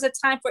that there's a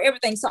time for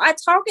everything. So I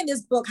talk in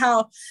this book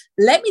how,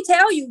 let me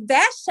tell you,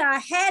 Vashti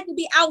had to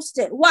be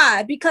ousted.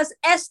 Why? Because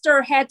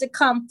Esther had to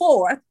come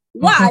forth.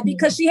 Why?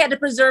 Because she had to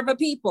preserve her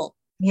people.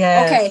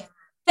 Yeah. Okay.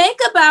 Think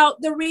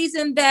about the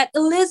reason that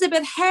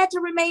Elizabeth had to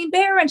remain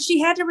barren. She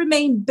had to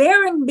remain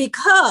barren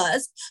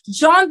because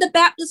John the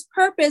Baptist's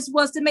purpose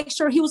was to make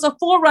sure he was a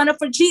forerunner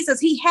for Jesus.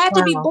 He had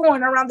to be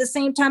born around the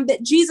same time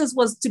that Jesus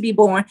was to be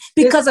born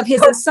because of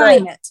his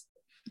assignment.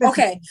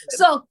 Okay,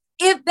 so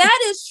if that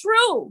is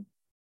true,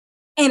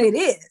 and it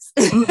is,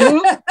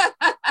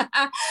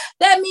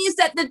 that means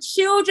that the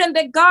children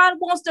that God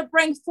wants to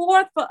bring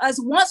forth for us,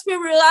 once we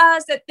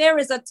realize that there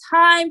is a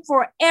time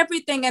for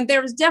everything, and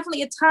there is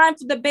definitely a time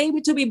for the baby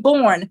to be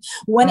born,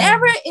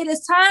 whenever it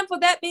is time for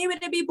that baby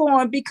to be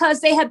born, because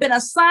they have been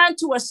assigned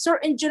to a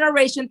certain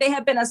generation, they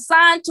have been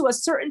assigned to a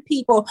certain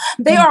people,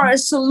 they are a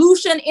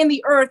solution in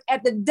the earth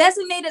at the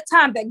designated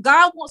time that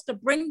God wants to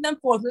bring them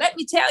forth. Let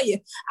me tell you,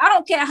 I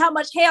don't care how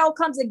much hell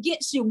comes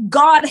against you,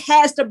 God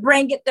has to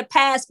bring it to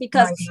pass because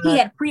because he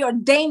had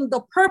preordained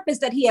the purpose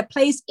that he had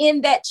placed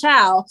in that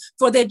child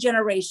for their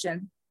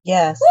generation.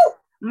 Yes. Woo!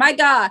 My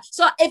God.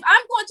 So if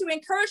I'm going to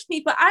encourage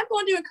people, I'm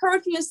going to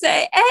encourage you and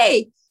say,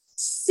 hey,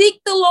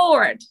 seek the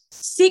Lord,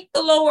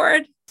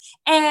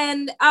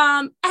 and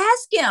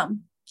ask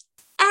him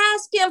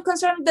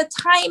concerning the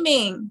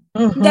timing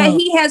that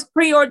he has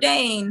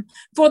preordained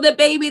for the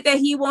baby that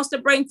he wants to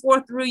bring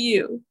forth through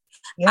you.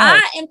 Yes.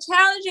 I am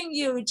challenging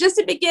you just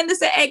to begin to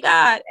say, hey,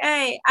 God,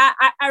 hey,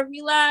 I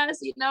realize,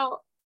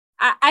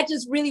 I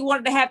just really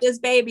wanted to have this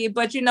baby,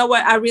 but you know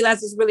what? I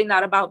realize it's really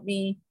not about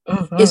me.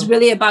 It's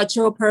really about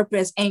your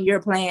purpose and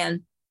your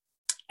plan.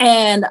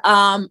 And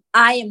I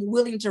am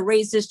willing to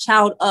raise this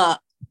child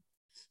up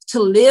to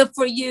live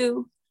for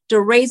you,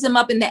 to raise him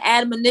up in the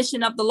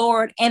admonition of the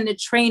Lord, and to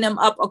train him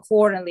up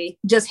accordingly.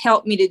 Just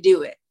help me to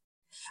do it.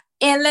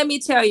 And let me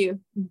tell you,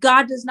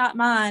 God does not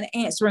mind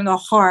answering a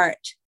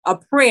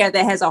prayer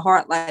that has a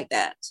heart like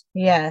that.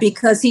 Yes.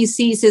 Because he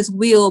sees his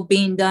will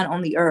being done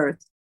on the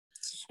earth.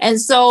 And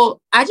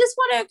so I just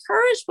want to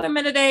encourage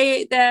women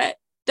today that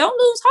don't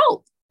lose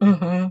hope.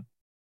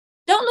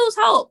 Don't lose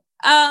hope.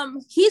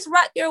 He's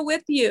right there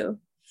with you.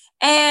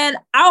 And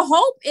our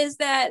hope is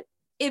that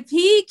if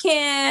he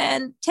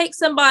can take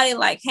somebody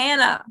like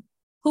Hannah,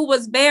 who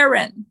was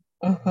barren,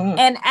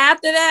 and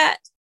after that,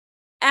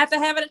 after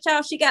having a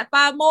child, she got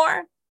 5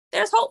 more,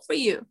 there's hope for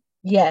you.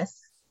 Yes.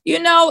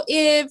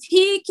 If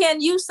he can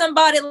use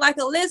somebody like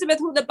Elizabeth,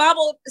 who the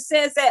Bible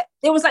says that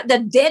there was like the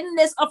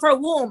deadness of her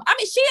womb. I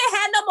mean, she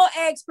had no more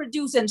eggs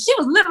producing. She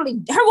was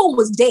literally, her womb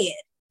was dead.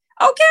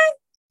 Okay.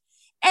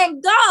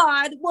 And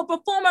God will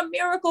perform a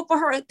miracle for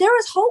her. There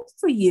is hope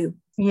for you.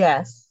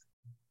 Yes.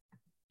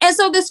 And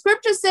so the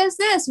scripture says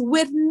this,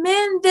 with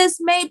men, this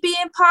may be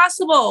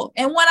impossible.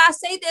 And when I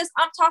say this,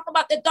 I'm talking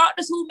about the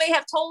doctors who may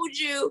have told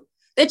you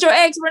that your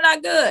eggs were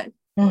not good.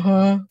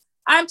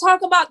 I'm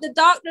talking about the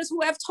doctors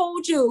who have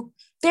told you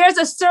there's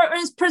a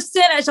certain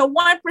percentage, a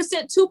 1%,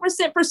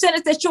 2%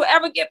 percentage that you'll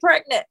ever get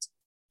pregnant.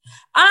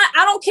 I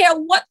don't care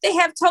what they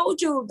have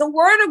told you. The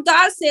word of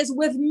God says,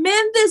 with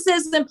men, this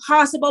is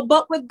impossible,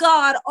 but with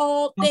God,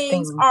 all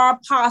things are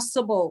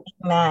possible.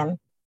 Amen.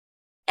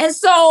 And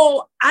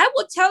so I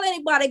would tell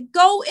anybody,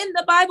 go in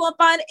the Bible and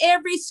find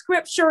every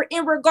scripture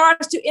in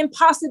regards to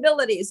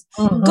impossibilities.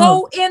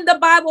 Go in the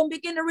Bible and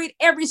begin to read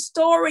every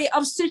story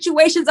of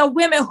situations of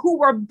women who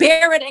were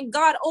barren and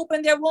God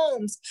opened their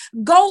wombs.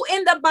 Go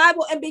in the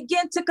Bible and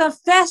begin to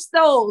confess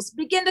those.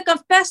 Begin to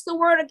confess the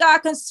word of God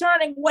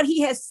concerning what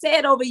he has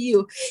said over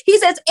you. He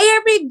says,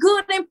 every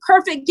good and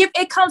perfect gift,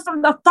 it comes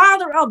from the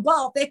Father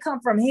above. They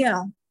come from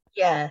him.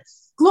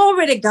 Yes.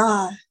 Glory to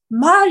God.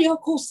 Mario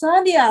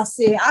Kusandia,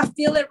 I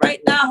feel it right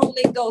now,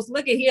 Holy Ghost.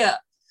 Look at here.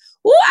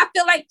 Oh, I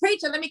feel like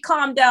preaching. Let me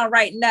calm down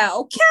right now.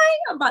 Okay,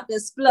 I'm about to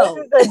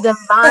explode. This is a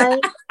divine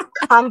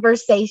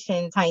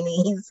conversation,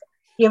 Tiny's.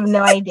 You have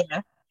no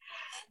idea.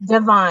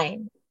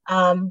 Divine.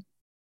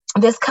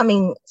 This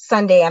coming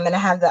Sunday, I'm going to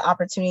have the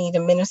opportunity to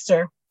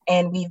minister,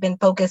 and we've been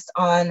focused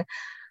on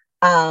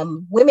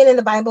women in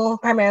the Bible,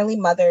 primarily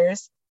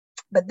mothers.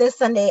 But this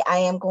Sunday, I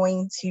am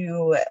going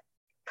to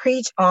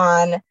preach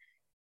on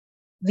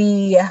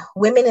the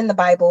women in the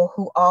Bible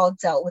who all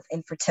dealt with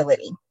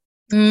infertility.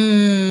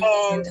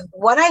 And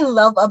what I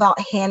love about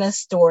Hannah's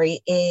story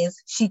is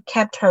she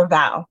kept her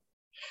vow.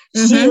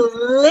 She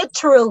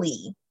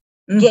literally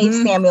gave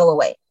Samuel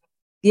away.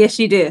 Yes,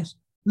 she did.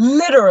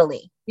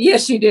 Literally.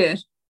 Yes, she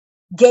did.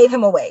 Gave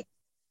him away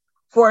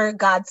for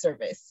God's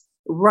service.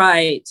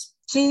 Right.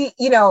 She,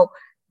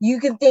 you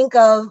can think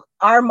of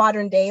our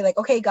modern day, like,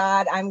 okay,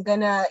 God, I'm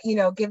gonna,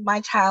 give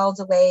my child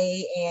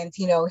away and,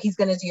 he's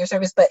gonna do your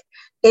service. But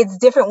it's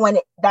different when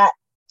that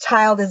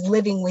child is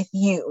living with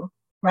you,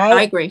 right?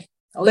 I agree.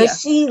 But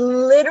she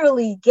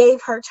literally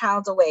gave her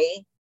child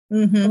away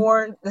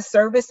for the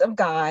service of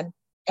God.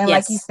 And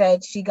like you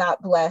said, she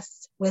got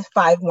blessed with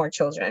 5 more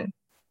children.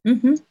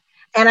 And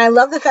I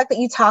love the fact that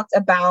you talked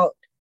about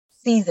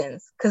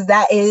seasons, because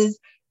that is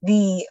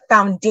the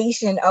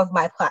foundation of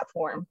my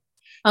platform.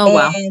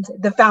 And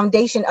the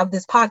foundation of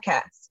this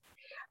podcast.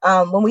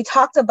 When we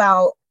talked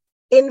about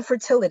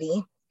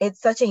infertility, it's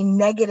such a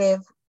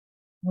negative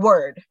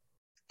word.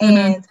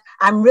 And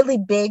I'm really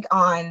big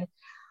on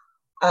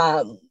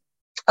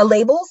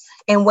labels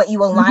and what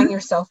you align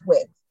yourself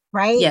with,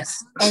 right?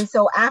 Yes. And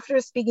so after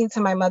speaking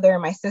to my mother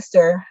and my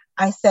sister,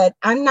 I said,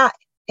 I'm not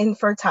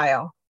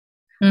infertile.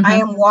 I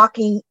am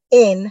walking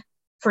in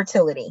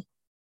fertility.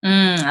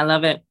 I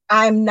love it.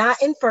 I'm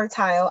not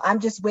infertile. I'm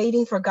just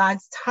waiting for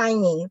God's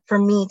timing for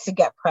me to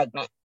get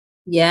pregnant.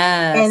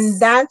 Yes. And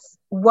that's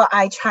what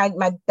I tried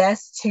my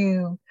best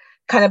to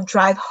kind of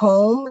drive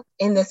home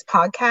in this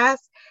podcast.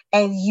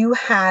 And you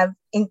have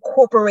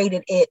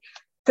incorporated it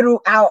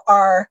throughout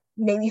our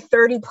maybe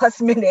 30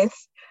 plus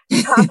minutes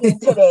talking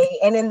today.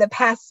 And in the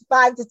past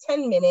 5 to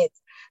 10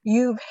 minutes,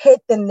 you've hit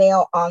the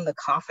nail on the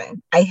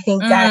coffin. I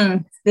think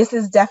that this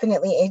is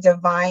definitely a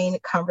divine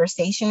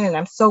conversation. And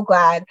I'm so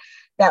glad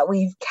that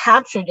we've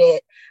captured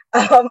it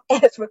and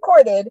it's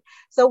recorded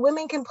so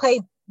women can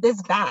play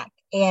this back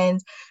and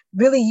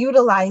really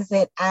utilize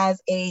it as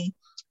a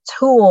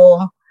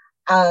tool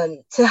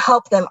to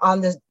help them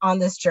on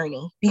this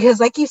journey. Because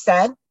like you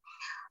said,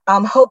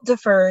 hope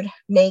deferred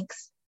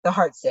makes the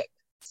heart sick.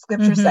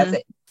 Scripture says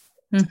it.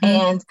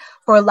 And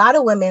for a lot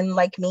of women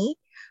like me,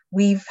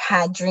 we've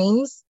had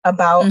dreams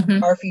about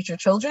our future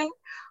children.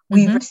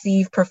 We've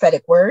received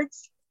prophetic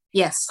words.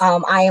 Yes.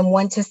 I am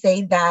one to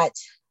say that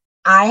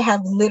I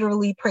have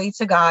literally prayed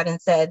to God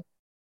and said,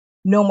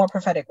 no more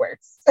prophetic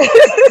words.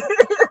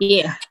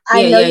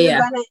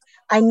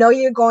 I know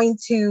you're going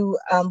to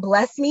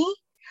bless me.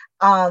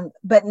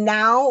 But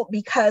now,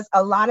 because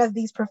a lot of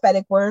these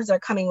prophetic words are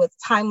coming with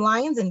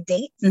timelines and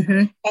dates,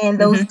 and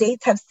those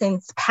dates have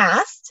since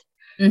passed,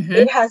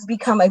 it has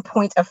become a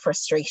point of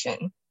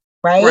frustration,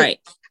 right?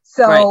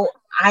 So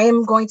I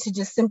am going to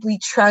just simply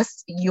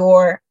trust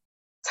your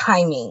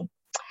timing.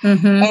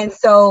 And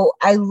so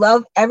I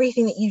love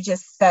everything that you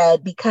just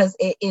said, because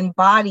it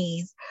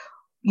embodies,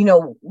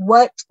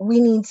 what we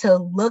need to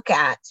look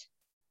at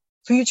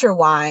future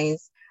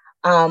wise,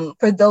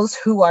 for those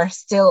who are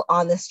still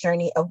on this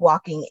journey of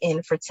walking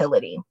in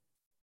fertility.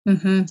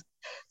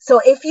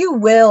 So if you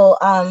will,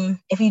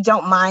 if you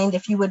don't mind,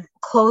 if you would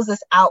close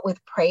us out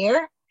with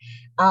prayer,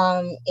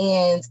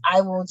 and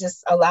I will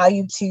just allow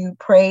you to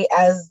pray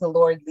as the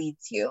Lord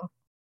leads you.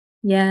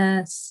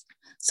 Yes.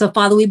 So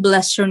Father, we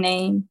bless your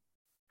name.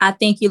 I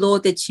thank you,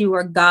 Lord, that you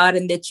are God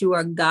and that you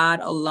are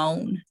God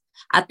alone.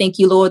 I thank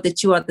you, Lord,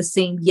 that you are the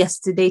same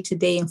yesterday,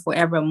 today, and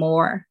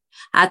forevermore.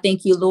 I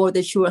thank you, Lord,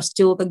 that you are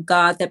still the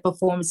God that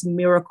performs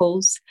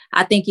miracles.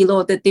 I thank you,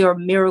 Lord, that there are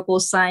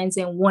miracles, signs,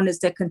 and wonders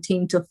that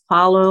continue to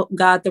follow,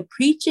 God, the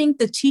preaching,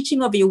 the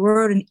teaching of your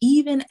word, and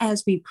even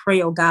as we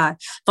pray, oh God.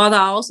 Father,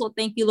 I also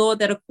thank you, Lord,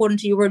 that according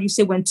to your word, you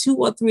say when 2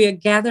 or 3 are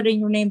gathered in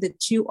your name,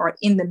 that you are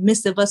in the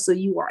midst of us, so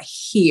you are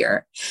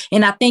here.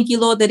 And I thank you,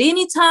 Lord, that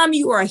anytime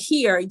you are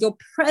here, your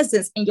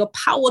presence and your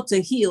power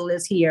to heal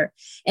is here.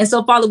 And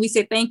so, Father, we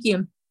say thank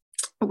you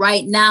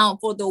right now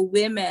for the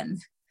women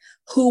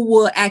who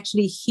will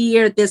actually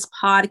hear this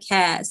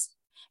podcast.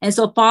 And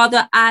so,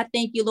 Father, I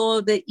thank you,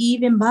 Lord, that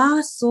even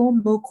I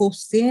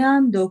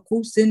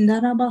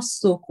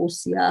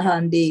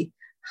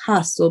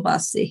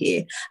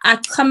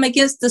come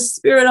against the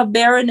spirit of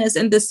barrenness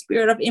and the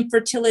spirit of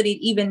infertility,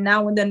 even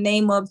now in the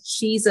name of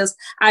Jesus.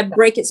 I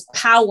break its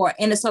power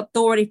and its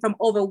authority from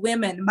over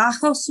women. I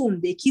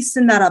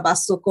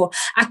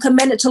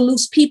command it to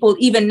loose people,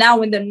 even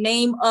now in the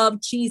name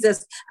of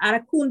Jesus.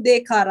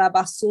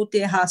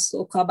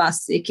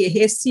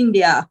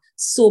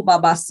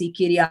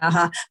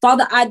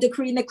 Father, I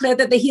decree and declare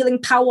that the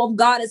healing power of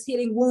God is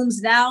healing wombs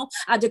now.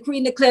 I decree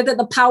and declare that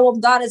the power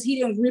of God is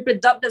healing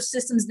reproductive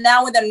systems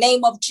now in the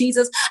name of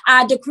Jesus.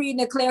 I decree and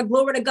declare,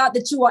 glory to God,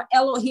 that you are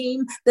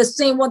Elohim, the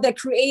same one that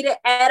created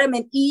Adam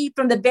and Eve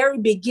from the very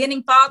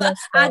beginning, Father. Yes,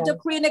 I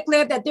decree and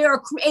declare that there are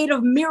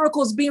creative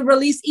miracles being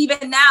released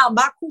even now.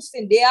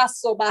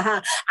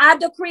 I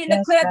decree and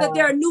declare that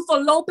there are new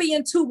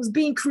fallopian tubes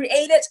being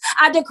created.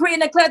 I decree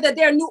and declare that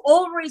there are new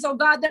ovaries, oh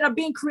God, that are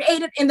being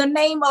created in the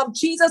name of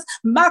Jesus.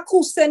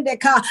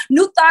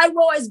 New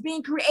thyroid is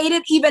being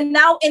created even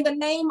now in the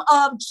name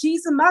of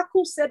Jesus.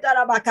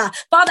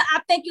 Father, I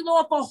thank you,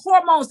 Lord, for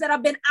hormones that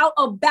have been out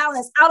of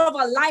balance, out of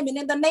alignment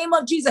in the name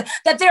of Jesus,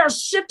 that they are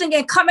shifting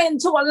and coming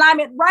into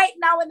alignment right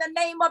now in the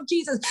name of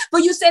Jesus. For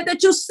you said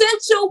that you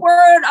sent your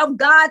word of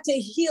God to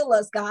heal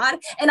us, God.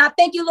 And I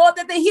thank you, Lord,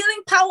 that the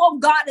healing power of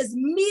God is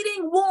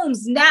meeting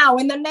wombs now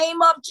in the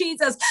name of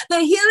Jesus. The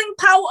healing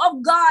power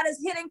of God is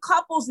hitting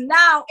couples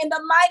now in the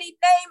mighty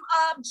name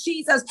of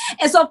Jesus.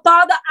 And so,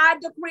 Father, I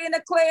decree and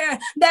declare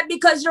that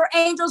because your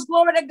angels,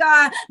 glory to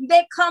God,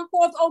 they come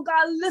forth, oh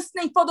God,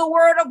 listening for the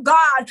word of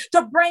God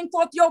to bring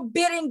forth your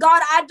bidding,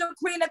 God. I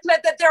decree and declare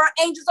that there are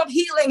angels of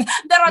healing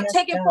that are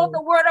taking forth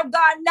the word of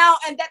God now,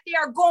 and that they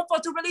are going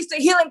forth to release the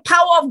healing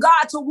power of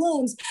God to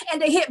wombs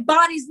and to hit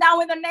bodies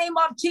now in the name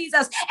of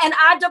Jesus. And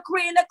I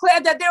decree and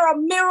declare that there are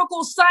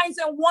miracles, signs,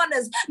 and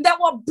wonders that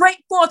will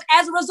break forth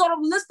as a result of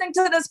listening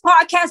to this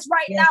podcast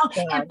right now.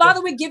 God. And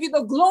Father, we give you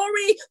the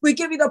glory, we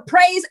give you the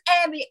praise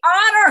and the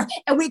honor,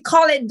 and we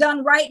call it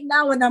done right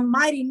now in the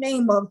mighty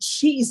name of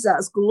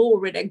Jesus.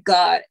 Glory to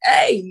God.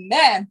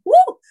 Amen. Woo!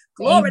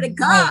 Glory to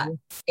God.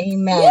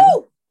 Amen.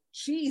 Woo!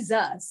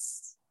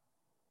 Jesus.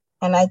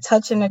 And I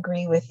touch and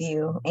agree with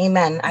you.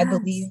 Amen. Yes. I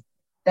believe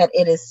that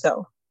it is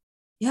so.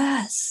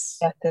 Yes.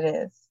 Yes, it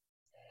is.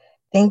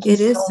 Thank you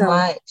so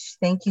much.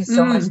 Thank you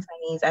so much,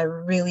 Denise. I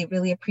really,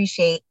 really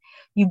appreciate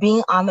you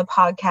being on the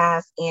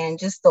podcast and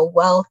just the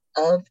wealth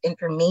of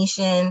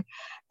information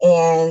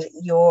and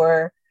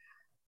your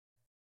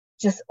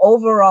just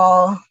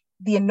overall,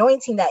 the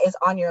anointing that is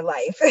on your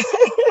life.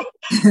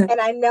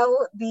 And I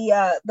know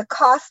the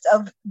cost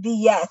of the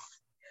yes.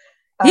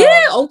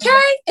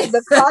 Okay.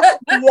 The cost of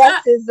the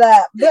yes is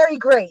very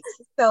great.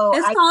 So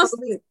it's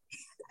costly.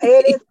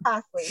 It is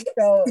costly.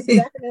 So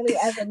definitely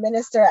as a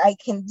minister, I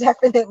can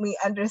definitely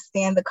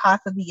understand the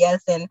cost of the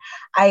yes. And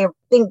I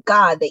thank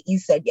God that you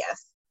said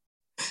yes.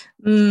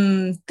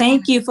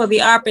 Thank you for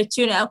the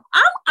opportunity. I'm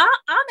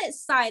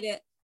excited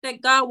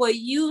that God will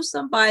use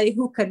somebody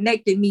who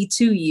connected me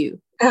to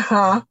you.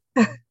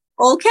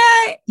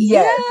 Okay.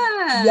 Yes.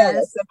 Yes.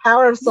 Yes. The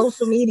power of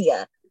social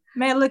media.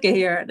 Man, look at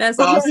here. That's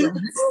awesome.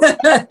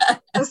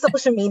 On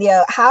social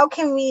media, how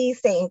can we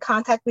stay in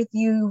contact with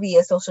you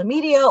via social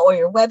media or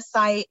your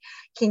website?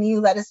 Can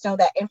you let us know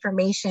that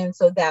information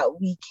so that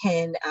we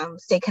can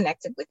stay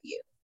connected with you?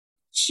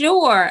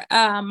 Sure.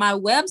 My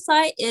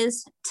website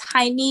is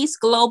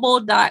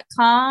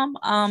tineisglobal.com.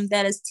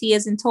 That is T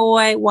as in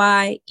toy,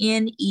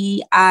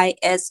 YNEISE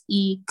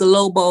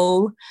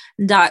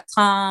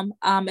global.com.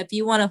 If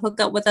you want to hook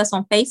up with us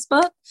on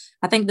Facebook,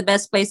 I think the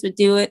best place to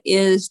do it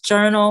is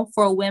Journal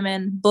for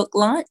Women Book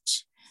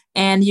Lunch.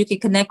 And you can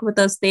connect with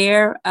us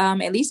there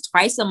at least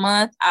twice a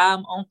month.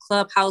 I'm on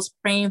Clubhouse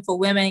praying for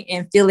women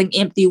and filling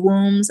empty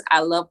wombs.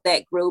 I love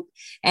that group.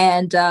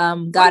 And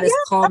God has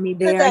called me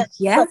there.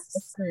 Yes.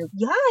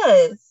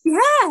 Yes.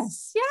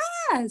 Yes.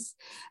 Yes.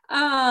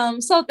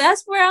 So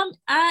that's where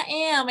I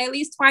am at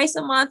least twice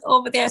a month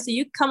over there. So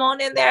you come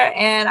on in there,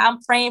 and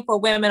I'm praying for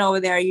women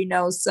over there,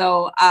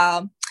 So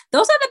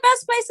those are the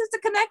best places to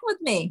connect with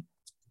me.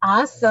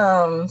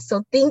 Awesome.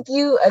 So thank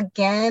you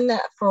again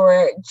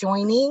for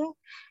joining.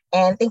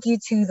 And thank you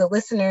to the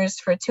listeners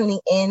for tuning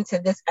in to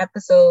this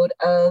episode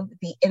of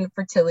the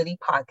Infertility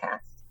Podcast.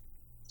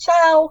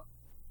 Ciao.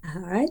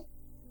 All right.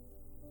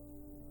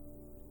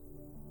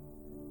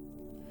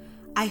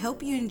 I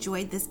hope you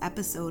enjoyed this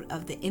episode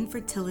of the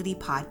Infertility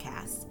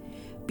Podcast.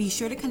 Be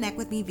sure to connect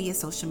with me via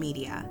social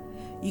media.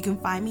 You can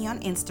find me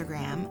on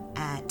Instagram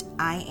at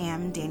I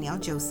am Danielle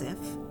Joseph,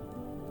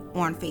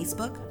 or on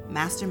Facebook,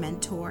 Master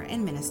Mentor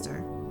and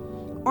Minister,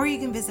 or you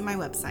can visit my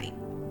website,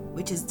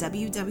 which is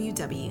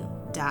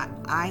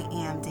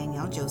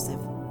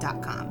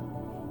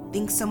www.iamdaniellejoseph.com.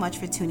 Thanks so much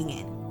for tuning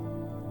in.